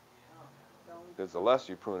happens. Because the less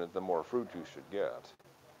you prune it, the more fruit you should get.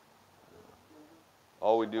 The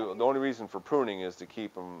only reason for pruning is to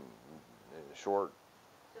keep them short.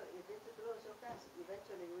 So if it grows so fast,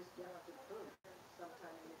 eventually we still have to prune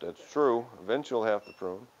sometime in the That's future. true. Eventually you'll have to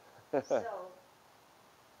prune. So,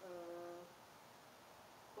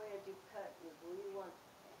 where do you cut if we want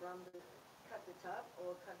cut the top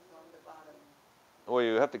or cut from the bottom? Well,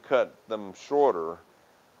 you have to cut them shorter,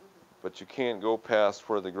 but you can't go past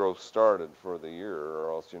where the growth started for the year,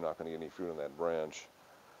 or else you're not going to get any fruit on that branch.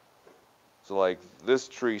 So like this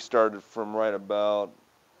tree started from right about,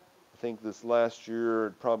 I think this last year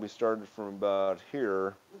it probably started from about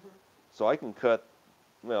here. So I can cut,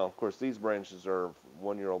 well, of course these branches are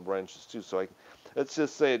 1-year-old branches too, so let's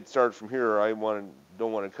just say it started from here. I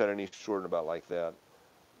don't want to cut any shorter than about like that.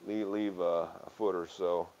 Leave a foot or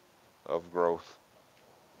so of growth.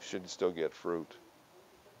 Should still get fruit.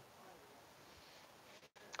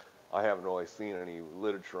 I haven't really seen any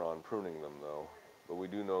literature on pruning them though, but we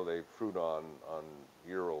do know they fruit on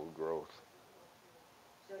year-old growth.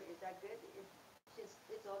 So is that good? Since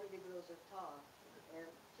it's already grows so tall, and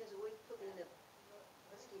since we put in the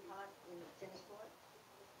whiskey pot in the tennis court,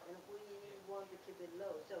 and we want to keep it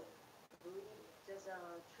low, so we just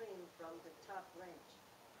trim from the top branch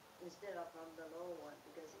instead of from the lower one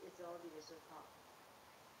because it's already so tall.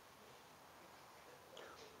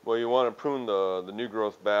 Well, you want to prune the new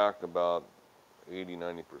growth back about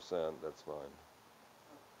 80-90%. That's fine.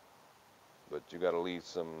 But you got to leave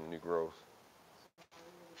some new growth.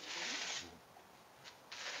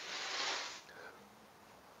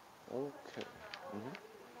 Okay.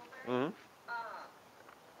 Mm-hmm. Is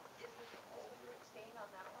the fruit stain on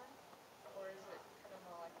that one, or is it kind of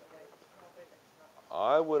more like the white mulberry that's not?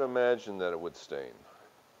 I would imagine that it would stain.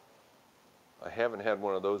 I haven't had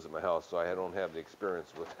one of those at my house, so I don't have the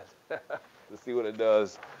experience with it to see what it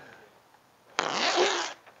does.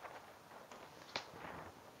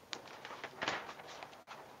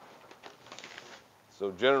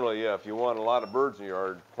 So generally, yeah, if you want a lot of birds in your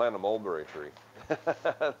yard, plant a mulberry tree.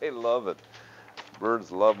 They love it.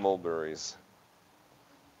 Birds love mulberries.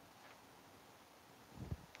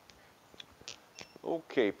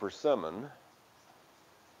 Okay, persimmon.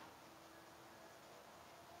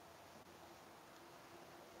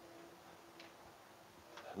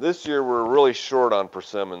 This year we're really short on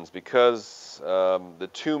persimmons because the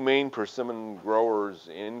two main persimmon growers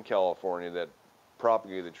in California that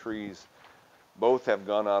propagate the trees both have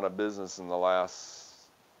gone out of business in the last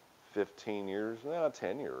 15 years,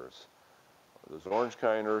 10 years. There's Orange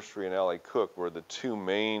County Nursery and Alley Cook were the two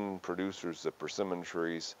main producers of persimmon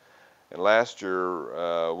trees. And last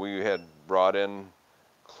year we had brought in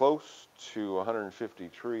close to 150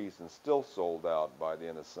 trees and still sold out by the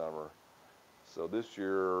end of summer. So this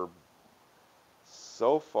year,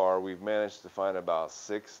 so far, we've managed to find about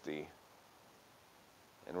 60.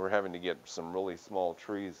 And we're having to get some really small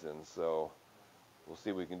trees in, so we'll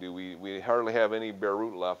see what we can do. We hardly have any bare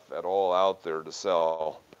root left at all out there to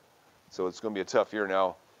sell. So it's going to be a tough year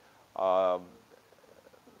now.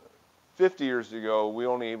 50 years ago, we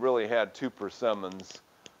only really had 2 persimmons.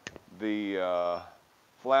 The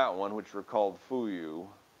flat one, which were called Fuyu,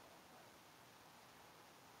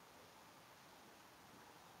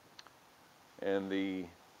 and the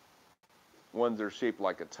ones that are shaped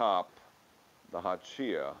like a top, the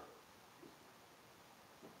Hachia.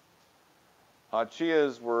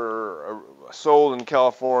 Hachias were sold in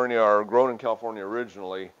California or grown in California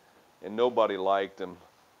originally, and nobody liked them,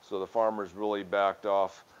 so the farmers really backed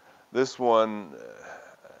off. This one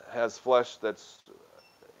has flesh that's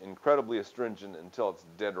incredibly astringent until it's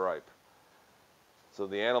dead ripe. So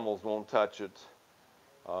the animals won't touch it,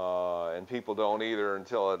 and people don't either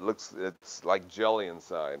until it's like jelly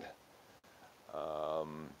inside.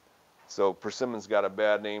 So persimmon's got a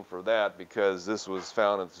bad name for that because this was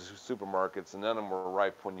found at the supermarkets, and none of them were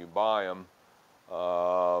ripe when you buy them.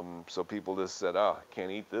 So people just said, "Ah, I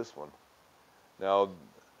can't eat this one." Now,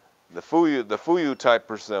 the fuyu type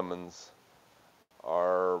persimmons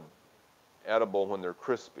are edible when they're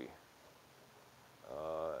crispy.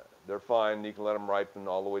 They're fine. You can let them ripen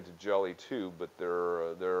all the way to jelly too, but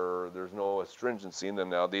there's no astringency in them.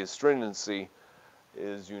 Now, the astringency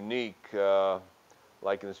is unique.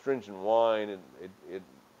 Like an astringent wine, it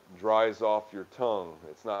dries off your tongue.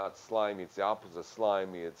 It's not slimy. It's the opposite of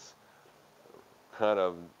slimy. It's kind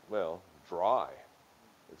of, well, dry.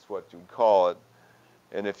 It's what you'd call it.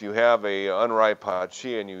 And if you have a unripe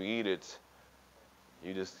hachia and you eat it,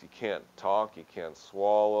 you can't talk, you can't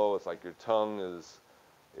swallow. It's like your tongue is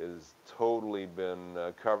totally been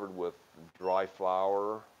covered with dry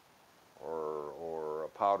flour or a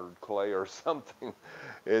powdered clay or something.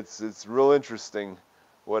 It's real interesting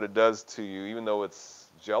what it does to you. Even though it's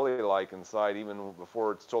jelly-like inside, even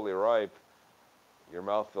before it's totally ripe, your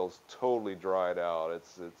mouth feels totally dried out.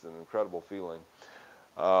 It's an incredible feeling.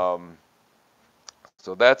 So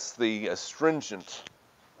that's the astringent.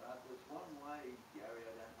 There's one way, Gary,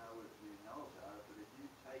 I don't know if you know about it, but if you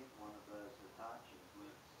take one of those Hitachis when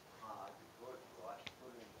it's hard to put, right, put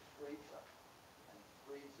it in the freezer and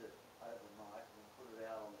freeze it overnight and then put it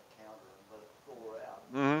out on the counter and let it thaw out, it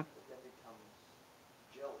then becomes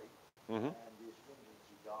jelly and the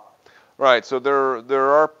astringency dies. Right. So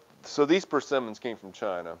so these persimmons came from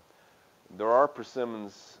China. There are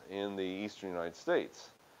persimmons in the eastern United States.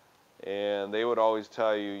 And they would always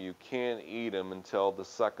tell you you can't eat them until the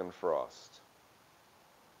second frost.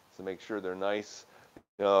 So make sure they're nice.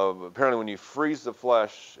 Apparently when you freeze the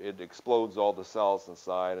flesh, it explodes all the cells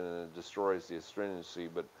inside and it destroys the astringency.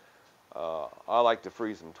 But I like to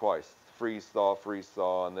freeze them twice. Freeze,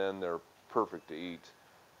 thaw, and then they're perfect to eat.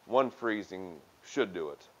 One freezing should do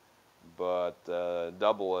it, but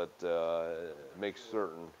double it makes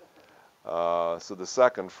certain. So the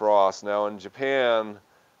second frost. Now in Japan,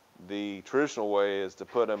 the traditional way is to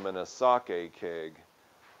put them in a sake keg.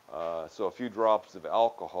 So a few drops of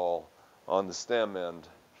alcohol on the stem end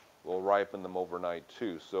will ripen them overnight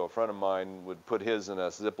too. So a friend of mine would put his in a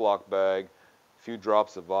Ziploc bag, a few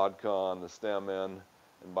drops of vodka on the stem end,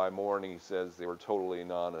 and by morning he says they were totally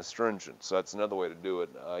non-astringent. So that's another way to do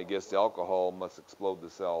it. I guess the alcohol must explode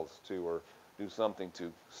the cells too, or do something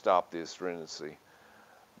to stop the astringency.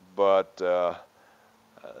 But the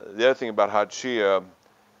other thing about hachia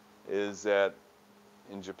is that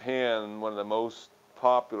in Japan, one of the most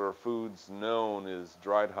popular foods known is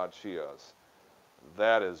dried hachias.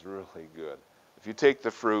 That is really good. If you take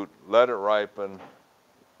the fruit, let it ripen,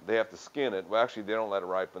 they have to skin it. Well, actually, they don't let it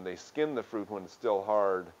ripen. They skin the fruit when it's still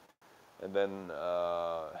hard, and then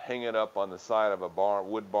hang it up on the side of a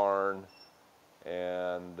wood barn,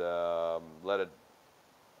 and let it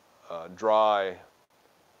dry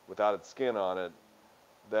without its skin on it.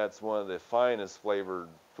 That's one of the finest flavored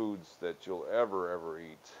foods that you'll ever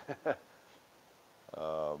eat.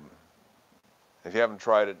 If you haven't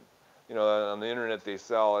tried it, on the internet they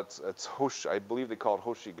sell it's I believe they call it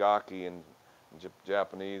hoshigaki in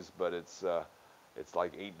Japanese, but it's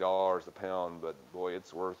like $8 a pound. But boy,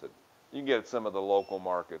 it's worth it. You can get at some of the local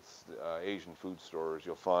markets, Asian food stores.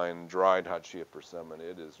 You'll find dried hachia persimmon.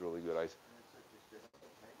 It is really good.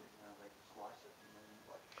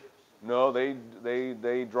 No,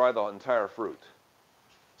 they dry the entire fruit.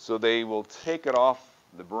 So they will take it off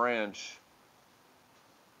the branch.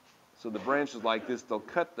 So the branch is like this. They'll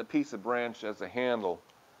cut the piece of branch as a handle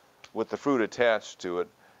with the fruit attached to it,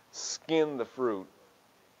 skin the fruit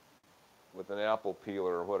with an apple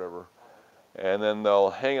peeler or whatever, and then they'll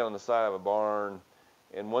hang it on the side of a barn,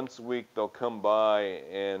 and once a week they'll come by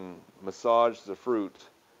and massage the fruit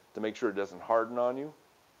to make sure it doesn't harden on you.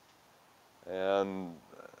 And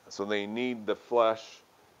so they knead the flesh,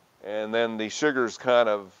 and then the sugars kind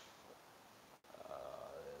of,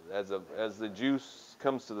 as the juice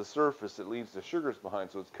comes to the surface, it leaves the sugars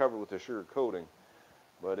behind, so it's covered with a sugar coating.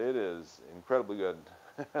 But it is incredibly good.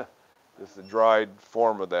 It's the dried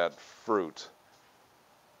form of that fruit.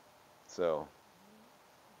 So,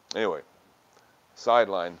 anyway,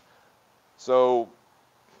 sideline. So,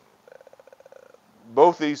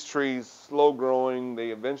 both these trees, slow growing. They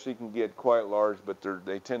eventually can get quite large, but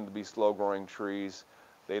they tend to be slow growing trees.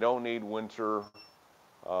 They don't need winter.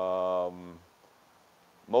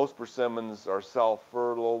 Most persimmons are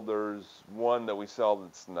self-fertile. There's one that we sell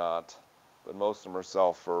that's not, but most of them are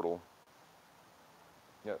self-fertile.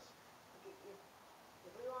 Yes.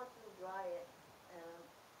 If we want to dry it and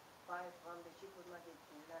buy from the supermarket,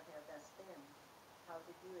 do not have that stem, how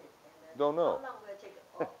to do it? And then Don't know. how long will it take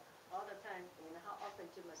all the time, and how often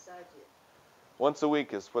to massage it? Once a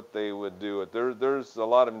week is what they would do it. There's a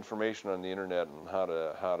lot of information on the internet on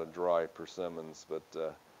how to dry persimmons, but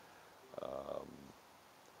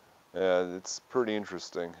yeah, it's pretty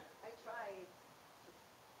interesting. I tried to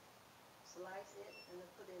slice it and then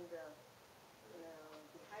put in the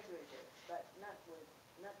dehydrator, but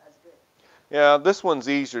not as good. Yeah, this one's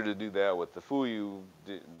easier to do that with. The fuyu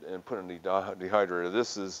and put in the dehydrator.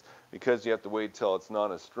 This is, because you have to wait till it's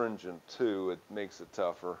non-astringent too, it makes it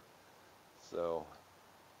tougher. So,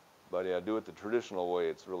 but yeah, do it the traditional way.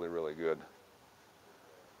 It's really, really good.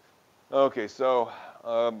 Okay, so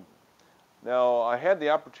now I had the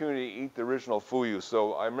opportunity to eat the original fuyu.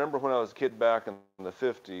 So I remember when I was a kid back in the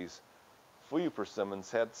 50s, fuyu persimmons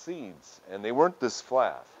had seeds, and they weren't this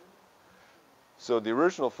flat. So the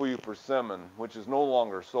original fuyu persimmon, which is no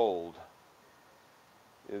longer sold,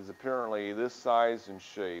 is apparently this size and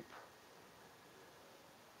shape,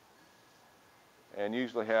 and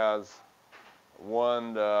usually has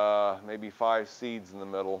one to maybe 5 seeds in the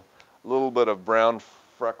middle, a little bit of brown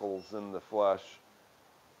freckles in the flesh,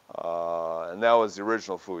 and that was the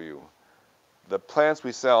original fuyu. The plants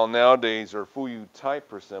we sell nowadays are fuyu type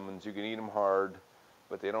persimmons. You can eat them hard,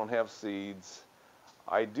 but they don't have seeds.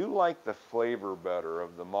 I do like the flavor better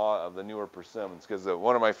of the newer persimmons, because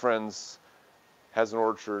one of my friends has an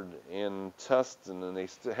orchard in Tustin, and they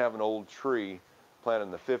still have an old tree planted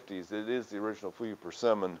in the 50s. It is the original fuyu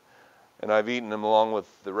persimmon, and I've eaten them along with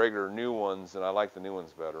the regular new ones, and I like the new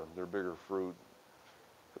ones better. They're bigger fruit,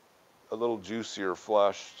 a little juicier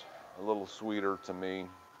fleshed, a little sweeter to me.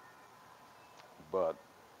 But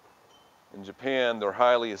in Japan, they're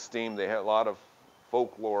highly esteemed. They have a lot of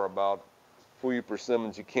folklore about fuyu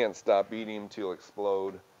persimmons. You can't stop eating them till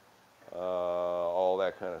explode, all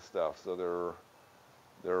that kind of stuff. So they're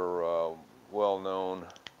well known.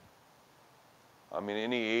 I mean,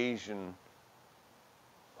 any Asian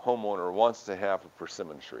homeowner wants to have a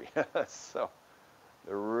persimmon tree. So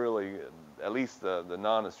they're really, at least the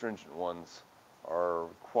non-astringent ones, are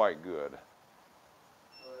quite good.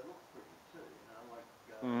 Well, they look pretty too, you know, like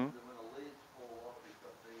Mhm. when the leaves fall off, you've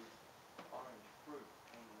got these orange fruit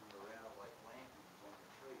hanging around like lanterns on the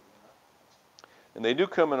tree, you know. And they do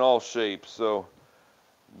come in all shapes. So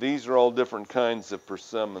these are all different kinds of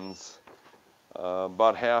persimmons.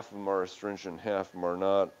 About half of them are astringent, half of them are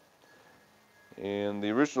not. And the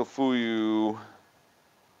original fuyu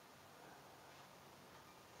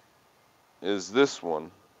is this one.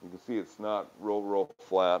 You can see it's not real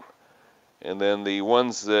flat. And then the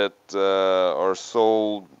ones that are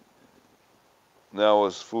sold now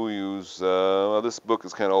as fuyus, well, this book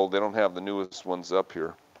is kind of old. They don't have the newest ones up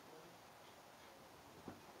here.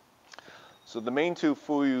 So the main two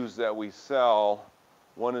fuyus that we sell,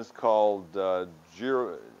 one is called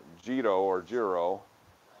Jiro,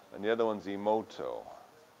 and the other one's Emoto.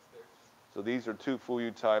 So these are two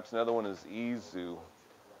fuyu types. Another one is Izu.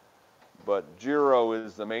 But Jiro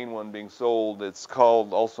is the main one being sold. It's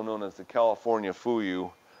called, also known as the California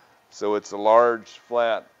fuyu. So it's a large,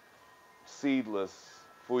 flat, seedless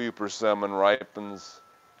fuyu persimmon, ripens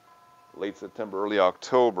late September, early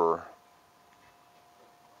October.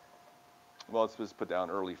 Well, it's just put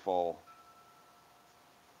down early fall.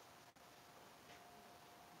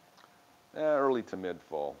 Early to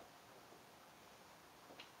mid-fall.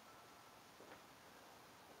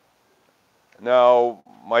 Now,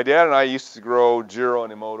 my dad and I used to grow Jiro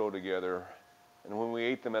and Emoto together, and when we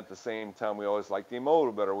ate them at the same time, we always liked the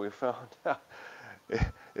Emoto better. We found out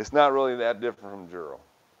it's not really that different from Jiro.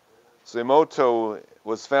 So Emoto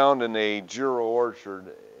was found in a Jiro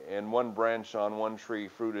orchard, and one branch on one tree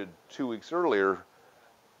fruited 2 weeks earlier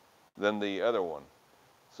than the other one.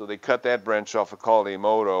 So they cut that branch off and called it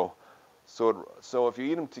Emoto. So if you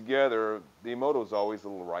eat them together, the Emoto is always a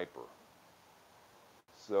little riper.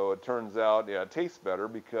 So it turns out, yeah, it tastes better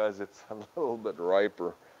because it's a little bit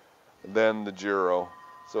riper than the Jiro.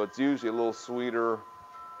 So it's usually a little sweeter,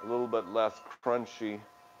 a little bit less crunchy,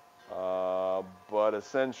 but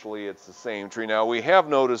essentially it's the same tree. Now we have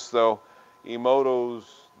noticed though, Emotos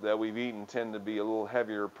that we've eaten tend to be a little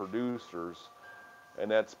heavier producers, and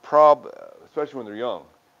that's especially when they're young.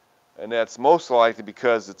 And that's most likely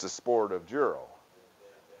because it's a sport of Jiro.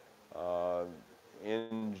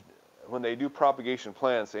 when they do propagation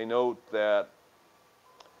plants, they note that,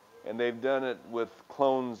 and they've done it with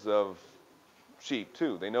clones of sheep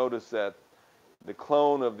too. They notice that the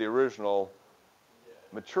clone of the original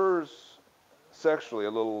matures sexually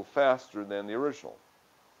a little faster than the original.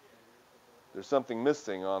 There's something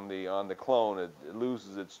missing on the clone. It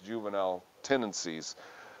loses its juvenile tendencies.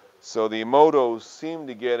 So the Emotos seem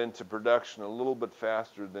to get into production a little bit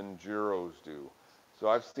faster than Giros do. So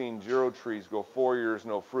I've seen Giro trees go 4 years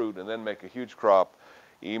no fruit and then make a huge crop.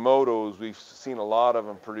 Emotos, we've seen a lot of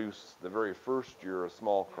them produce the very first year a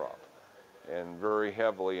small crop, and very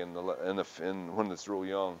heavily in when it's real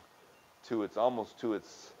young. It's almost to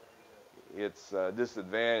its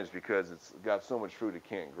disadvantage because it's got so much fruit it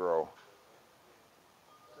can't grow.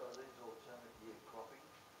 So are these alternate year cropping?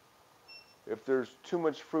 If there's too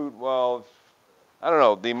much fruit, well, I don't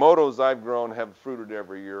know. The Emotos I've grown have fruited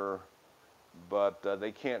every year, but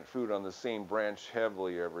they can't fruit on the same branch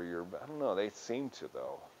heavily every year. But I don't know. They seem to,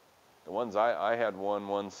 though. The ones I had one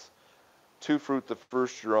once, 2 fruit the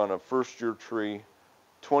first year on a first-year tree,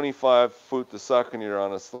 25 fruit the second year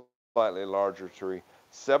on a slightly larger tree,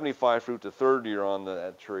 75 fruit the third year on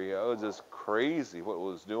that tree. It was just crazy what it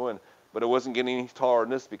was doing. But it wasn't getting any taller than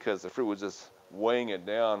this because the fruit was just weighing it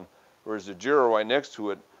down. Whereas the Giro right next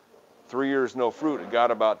to it, 3 years no fruit, it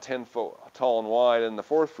got about 10 foot tall and wide, and the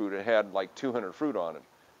fourth fruit it had like 200 fruit on it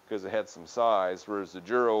because it had some size. Whereas the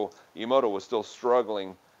Giro Emoto was still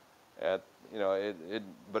struggling at,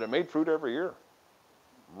 but it made fruit every year,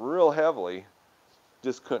 real heavily,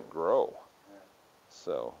 just couldn't grow.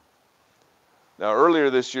 So now earlier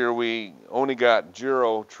this year we only got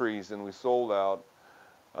Giro trees and we sold out.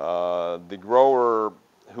 The grower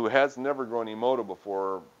who has never grown Emoto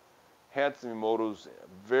before had some Emotos,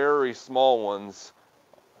 very small ones,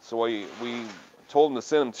 so we told them to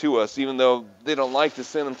send them to us, even though they don't like to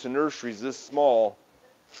send them to nurseries this small.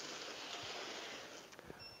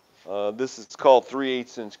 This is called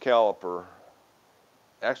 3/8 inch caliper.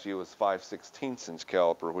 Actually, it was 5/16 inch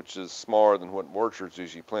caliper, which is smaller than what orchards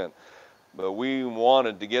usually plant. But we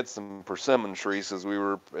wanted to get some persimmon trees because we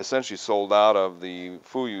were essentially sold out of the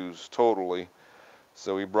Fuyus totally.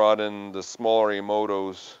 So we brought in the smaller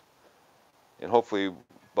Emotos, and hopefully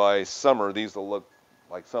by summer these will look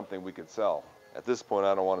like something we could sell. At this point,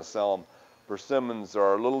 I don't want to sell them. Persimmons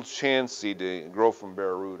are a little chancy to grow from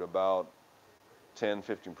bare root. About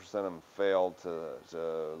 10–15% of them fail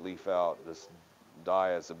to leaf out, just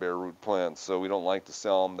die as a bare root plant. So we don't like to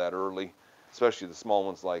sell them that early, especially the small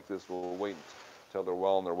ones like this. We'll wait until they're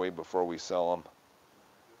well on their way before we sell them.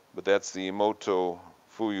 But that's the Emoto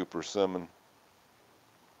Fuyu persimmon.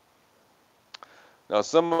 Now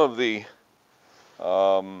some of the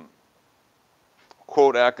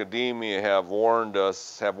quote academia have warned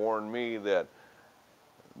me that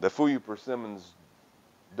the Fuyu persimmons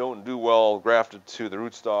don't do well grafted to the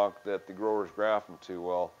rootstock, that the growers graft them too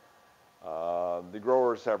well. The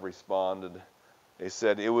growers have responded. They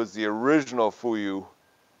said it was the original Fuyu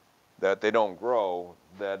that they don't grow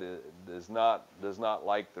that does not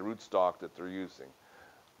like the rootstock that they're using.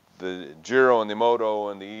 The Giro and the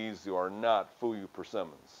Emoto and the Izu are not Fuyu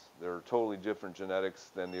persimmons. They're totally different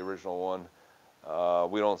genetics than the original one.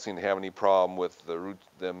 We don't seem to have any problem with the root,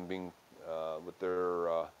 them being with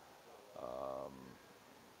their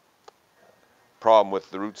problem with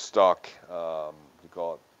the rootstock. You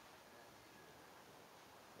call it.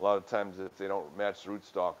 A lot of times, if they don't match the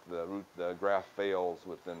rootstock, the graft fails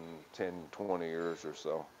within 10–20 years or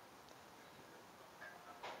so.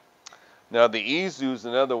 Now the Izu is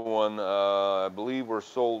another one. I believe we're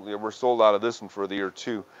sold out of this one for the year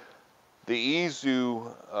too. The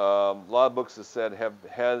Izu, a lot of books have said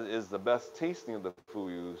is the best tasting of the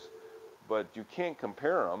Fuyus, but you can't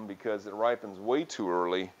compare them because it ripens way too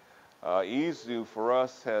early. Izu for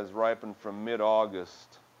us has ripened from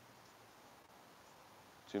mid-August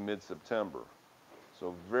to mid-September,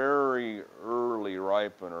 so very early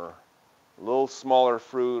ripener. A little smaller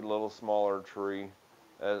fruit, a little smaller tree,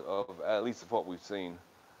 at least of what we've seen.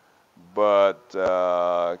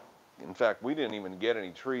 But in fact, we didn't even get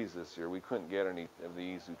any trees this year. We couldn't get any of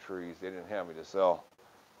the Izu trees. They didn't have any to sell.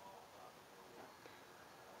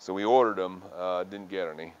 So we ordered them, didn't get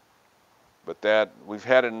any. But that, we've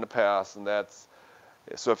had it in the past, and that's,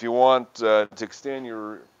 so if you want to extend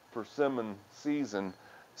your persimmon season,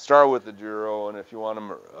 start with the Giro, and if you want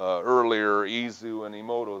them earlier, Izu and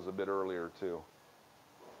Emoto's a bit earlier too.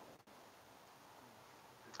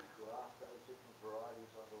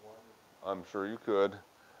 I'm sure you could.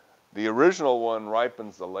 The original one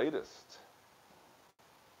ripens the latest.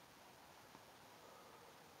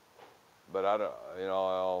 But I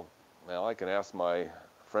don't, I can ask my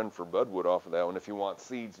friend for Budwood off of that one if you want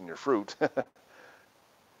seeds in your fruit. Is there a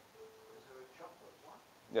chocolate one?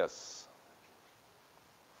 Yes.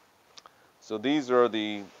 So these are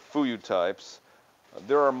the fuyu types.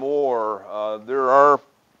 There are more. There are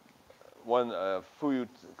one fuyu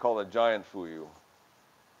called a giant fuyu.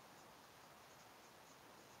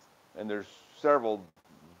 And there's several,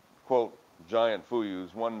 quote, giant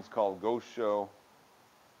fuyus. One's called Gosho,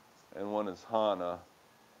 and one is Hana.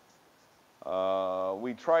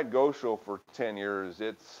 We tried Gosho for 10 years.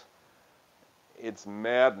 It's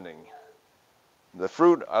maddening. The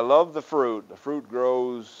fruit, I love the fruit. The fruit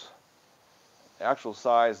grows, actual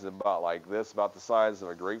size is about like this, about the size of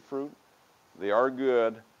a grapefruit. They are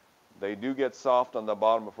good. They do get soft on the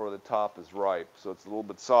bottom before the top is ripe, so it's a little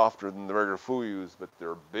bit softer than the regular fuyus, but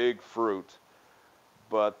they're big fruit.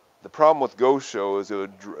 But the problem with Gosho is it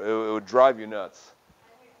would drive you nuts.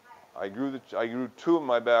 I grew two in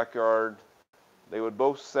my backyard. They would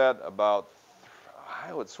both set about,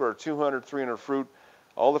 I would swear, 200, 300 fruit.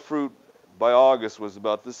 All the fruit by August was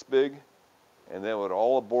about this big, and then it would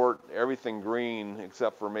all abort, everything green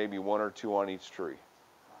except for maybe one or two on each tree.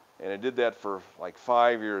 And I did that for like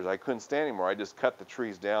 5 years. I couldn't stand anymore. I just cut the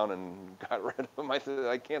trees down and got rid of them. I said,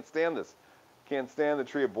 I can't stand this. Can't stand the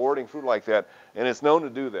tree aborting fruit like that. And it's known to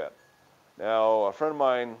do that. Now, a friend of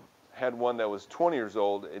mine had one that was 20 years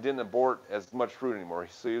old. It didn't abort as much fruit anymore.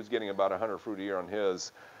 So he was getting about 100 fruit a year on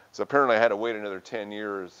his. So apparently I had to wait another 10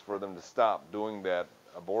 years for them to stop doing that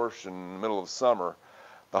abortion in the middle of summer.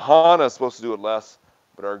 The Hana is supposed to do it less,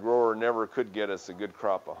 but our grower never could get us a good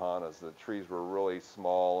crop of Hanas. The trees were really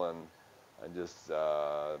small and just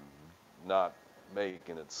not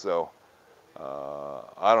making it. So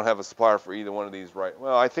I don't have a supplier for either one of these right.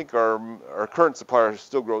 Well, I think our current supplier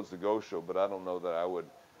still grows the Gosho, but I don't know that I would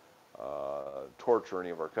torture any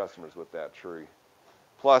of our customers with that tree.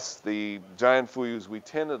 Plus, the giant fuyus, we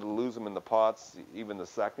tended to lose them in the pots even the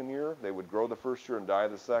second year. They would grow the first year and die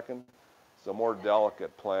the second. It's a more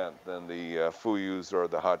delicate plant than the fuyus or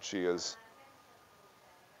the hachias.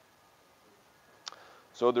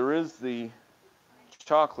 So there is the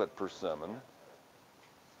chocolate persimmon.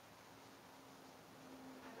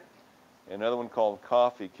 Another one called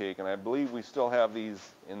coffee cake, and I believe we still have these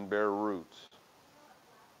in bare roots.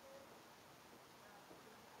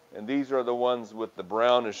 And these are the ones with the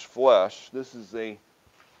brownish flesh. This is a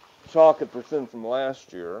chocolate persimmon from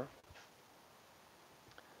last year.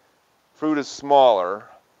 Fruit is smaller.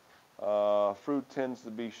 Fruit tends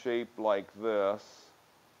to be shaped like this.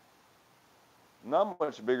 Not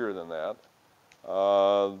much bigger than that.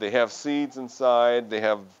 They have seeds inside. They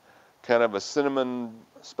have kind of a cinnamon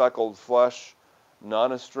speckled flesh,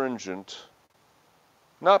 non-astringent.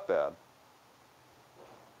 Not bad.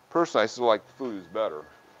 Personally, I still like the fuyus better.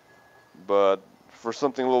 But for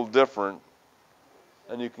something a little different,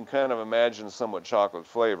 and you can kind of imagine somewhat chocolate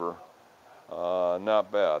flavor,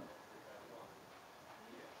 not bad.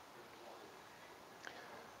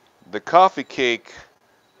 The coffee cake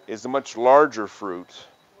is a much larger fruit,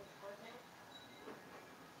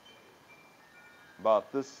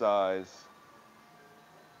 about this size.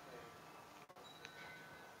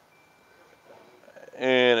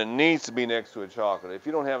 And it needs to be next to a chocolate. If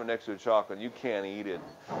you don't have it next to a chocolate, you can't eat it.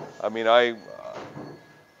 I mean, I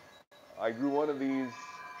grew one of these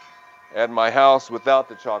at my house without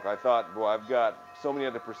the chocolate. I thought, boy, I've got so many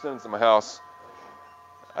other persimmons in my house.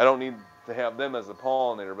 I don't need to have them as a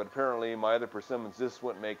pollinator, but apparently my other persimmons just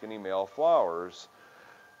wouldn't make any male flowers.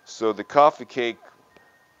 So the coffee cake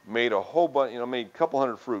made a whole bunch, made a couple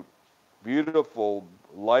hundred fruit. Beautiful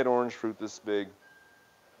light orange fruit this big,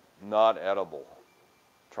 not edible.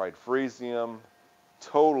 Tried freezing them,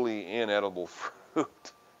 totally inedible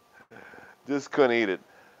fruit. Just couldn't eat it.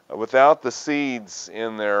 Without the seeds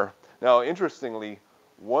in there. Now, interestingly,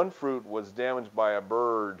 one fruit was damaged by a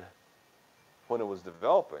bird when it was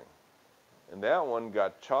developing. And that one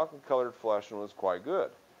got chocolate-colored flesh and was quite good.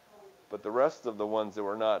 But the rest of the ones that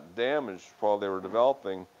were not damaged while they were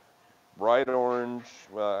developing, bright orange,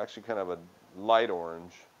 well, actually kind of a light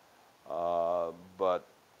orange, but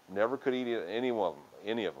never could eat any of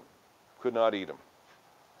them. Could not eat them.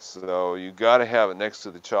 So you got to have it next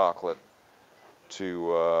to the chocolate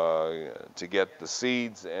to get the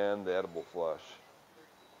seeds and the edible flesh.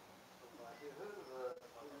 Have you heard of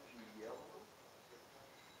a Fuji yellow?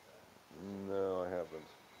 No, I haven't.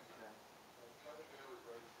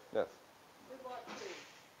 Yes. We bought two.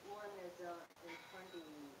 One is in 20,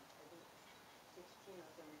 I think, 16 or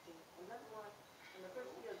 17. Another one, in the first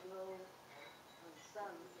year, grow on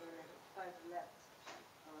sun and 5 left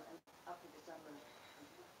and up to the summer.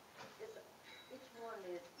 Each one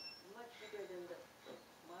is much bigger than the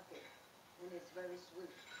market, and it's very sweet.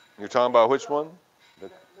 You're talking about which one?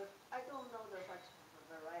 I don't know the what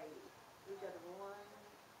variety. We got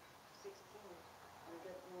 116. We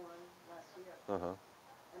got one last year. Uh-huh.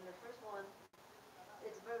 And the first one,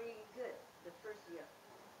 it's very good. The first year,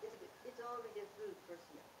 it's already fruit first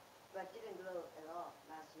year, but didn't grow at all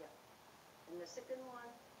last year. And the second one,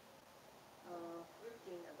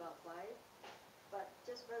 fruiting about 5, but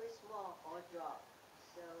just very small or drop.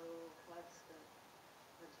 So what's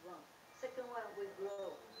wrong? Second one we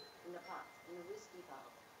grow in the pot, in the whiskey pot.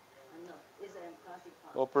 No, it's a plastic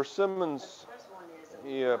pot. Well, persimmons, But the first one is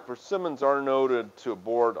yeah, persimmons are noted to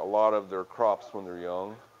abort a lot of their crops when they're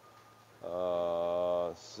young.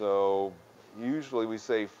 So usually we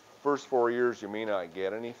say first 4 years you may not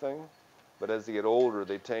get anything, but as they get older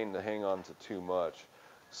they tend to hang on to too much.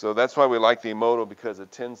 So that's why we like the Emoto, because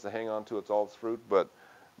it tends to hang on to all its fruit, but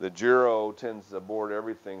the Giro tends to abort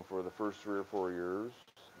everything for the first 3 or 4 years.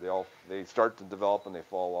 They start to develop and they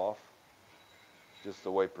fall off, just the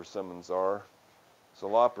way persimmons are. So a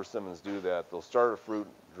lot of persimmons do that. They'll start a fruit,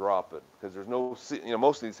 drop it, because there's no seed. You know,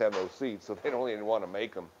 most of these have no seeds, so they don't even want to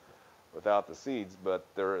make them without the seeds. But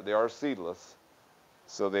they are seedless,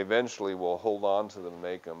 so they eventually will hold on to them and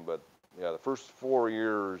make them. But yeah, the first 4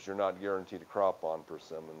 years you're not guaranteed a crop on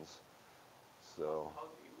persimmons. So. How do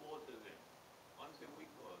you water them? Once a week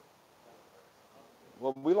or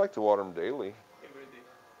Well, we like to water them daily. every day?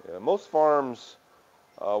 Yeah, most farms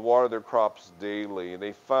water their crops daily.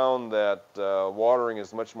 They found that watering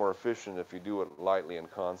is much more efficient if you do it lightly and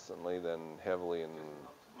constantly than heavily. And Not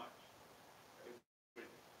much. Every day.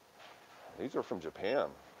 these are from Japan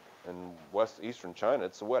and eastern China.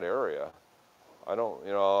 It's a wet area.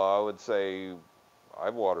 I would say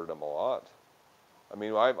I've watered them a lot. I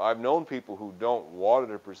mean, I've known people who don't water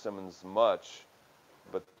their persimmons much,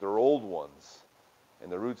 but they're old ones,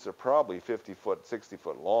 and the roots are probably 50 foot, 60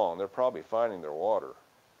 foot long. They're probably finding their water.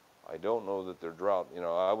 I don't know that they're drought.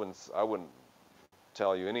 I wouldn't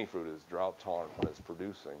tell you any fruit is drought tolerant when it's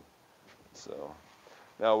producing. So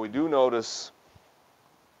now we do notice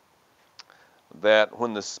that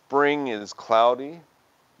when the spring is cloudy,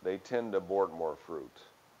 they tend to abort more fruit.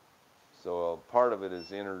 So part of it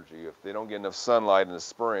is energy. If they don't get enough sunlight in the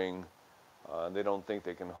spring, they don't think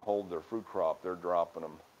they can hold their fruit crop. They're dropping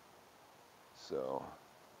them. So.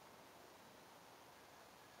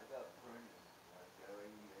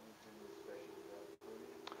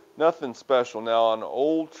 Nothing special. Now on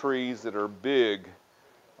old trees that are big,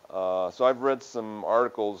 so I've read some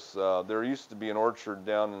articles. There used to be an orchard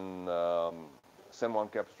down in San Juan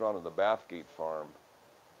Capistrano, the Bathgate Farm.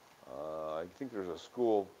 I think there's a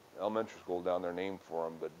school, elementary school down there named for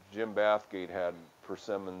him, but Jim Bathgate had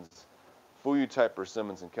persimmons, Fuyu type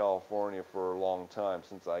persimmons in California for a long time,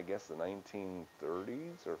 since I guess the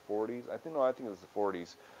 1930s or 40s. I think it was the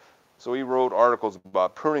 40s. So he wrote articles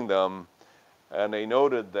about pruning them. And they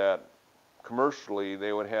noted that commercially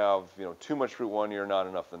they would have, too much fruit one year, not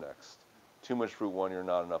enough the next. Too much fruit one year,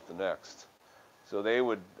 not enough the next. So they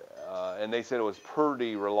would, and they said it was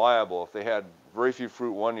pretty reliable. If they had very few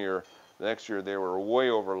fruit one year, the next year they were way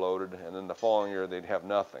overloaded, and then the following year they'd have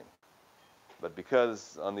nothing. But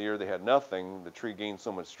because on the year they had nothing, the tree gained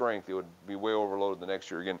so much strength, it would be way overloaded the next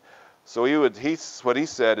year again. So what he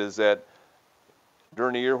said is that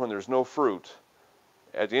during the year when there's no fruit,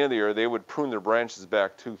 at the end of the year, they would prune their branches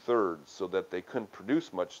back 2/3 so that they couldn't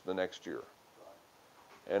produce much the next year.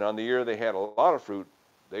 And on the year they had a lot of fruit,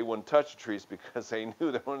 they wouldn't touch the trees because they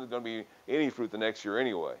knew there wasn't going to be any fruit the next year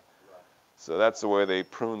anyway. So that's the way they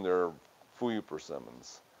prune their Fuyu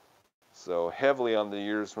persimmons. So heavily on the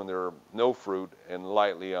years when there are no fruit, and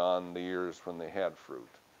lightly on the years when they had fruit,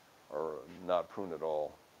 or not prune at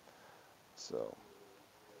all. So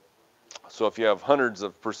if you have hundreds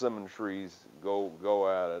of persimmon trees, go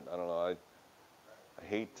at it. I don't know. I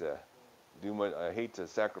hate to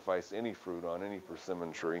sacrifice any fruit on any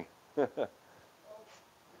persimmon tree.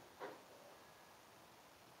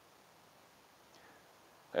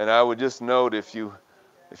 And I would just note, if you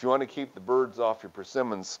want to keep the birds off your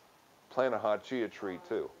persimmons, plant a hot chia tree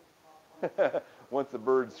too. Once the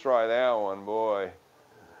birds try that one, boy,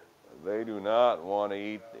 they do not want to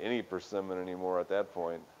eat any persimmon anymore at that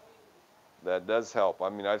point. That does help. I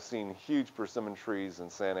mean, I've seen huge persimmon trees in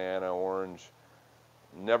Santa Ana, Orange,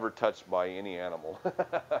 never touched by any animal.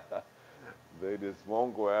 They just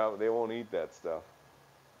won't go out. They won't eat that stuff.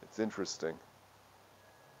 It's interesting.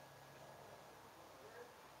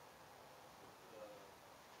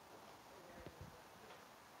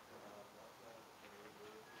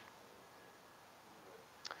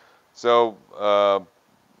 So,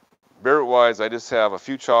 Barrett-wise, I just have a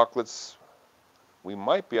few chocolates. We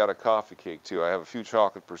might be out of coffee cake too. I have a few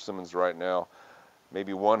chocolate persimmons right now.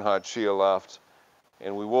 maybe one hot chia left.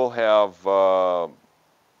 And we will have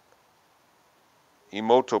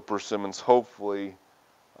Emoto persimmons, hopefully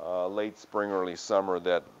late spring, early summer,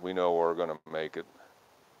 that we know are going to make it.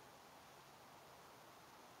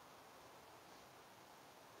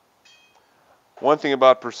 One thing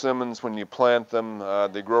about persimmons, when you plant them,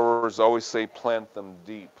 the growers always say plant them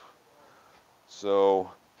deep. So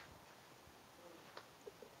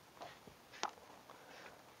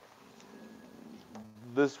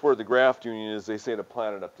this is where the graft union is. They say to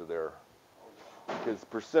plant it up to there, because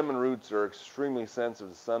persimmon roots are extremely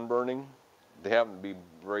sensitive to sun burning. They happen to be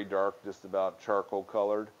very dark, just about charcoal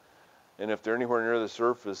colored. And if they're anywhere near the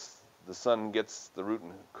surface, the sun gets the root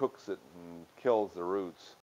and cooks it and kills the roots.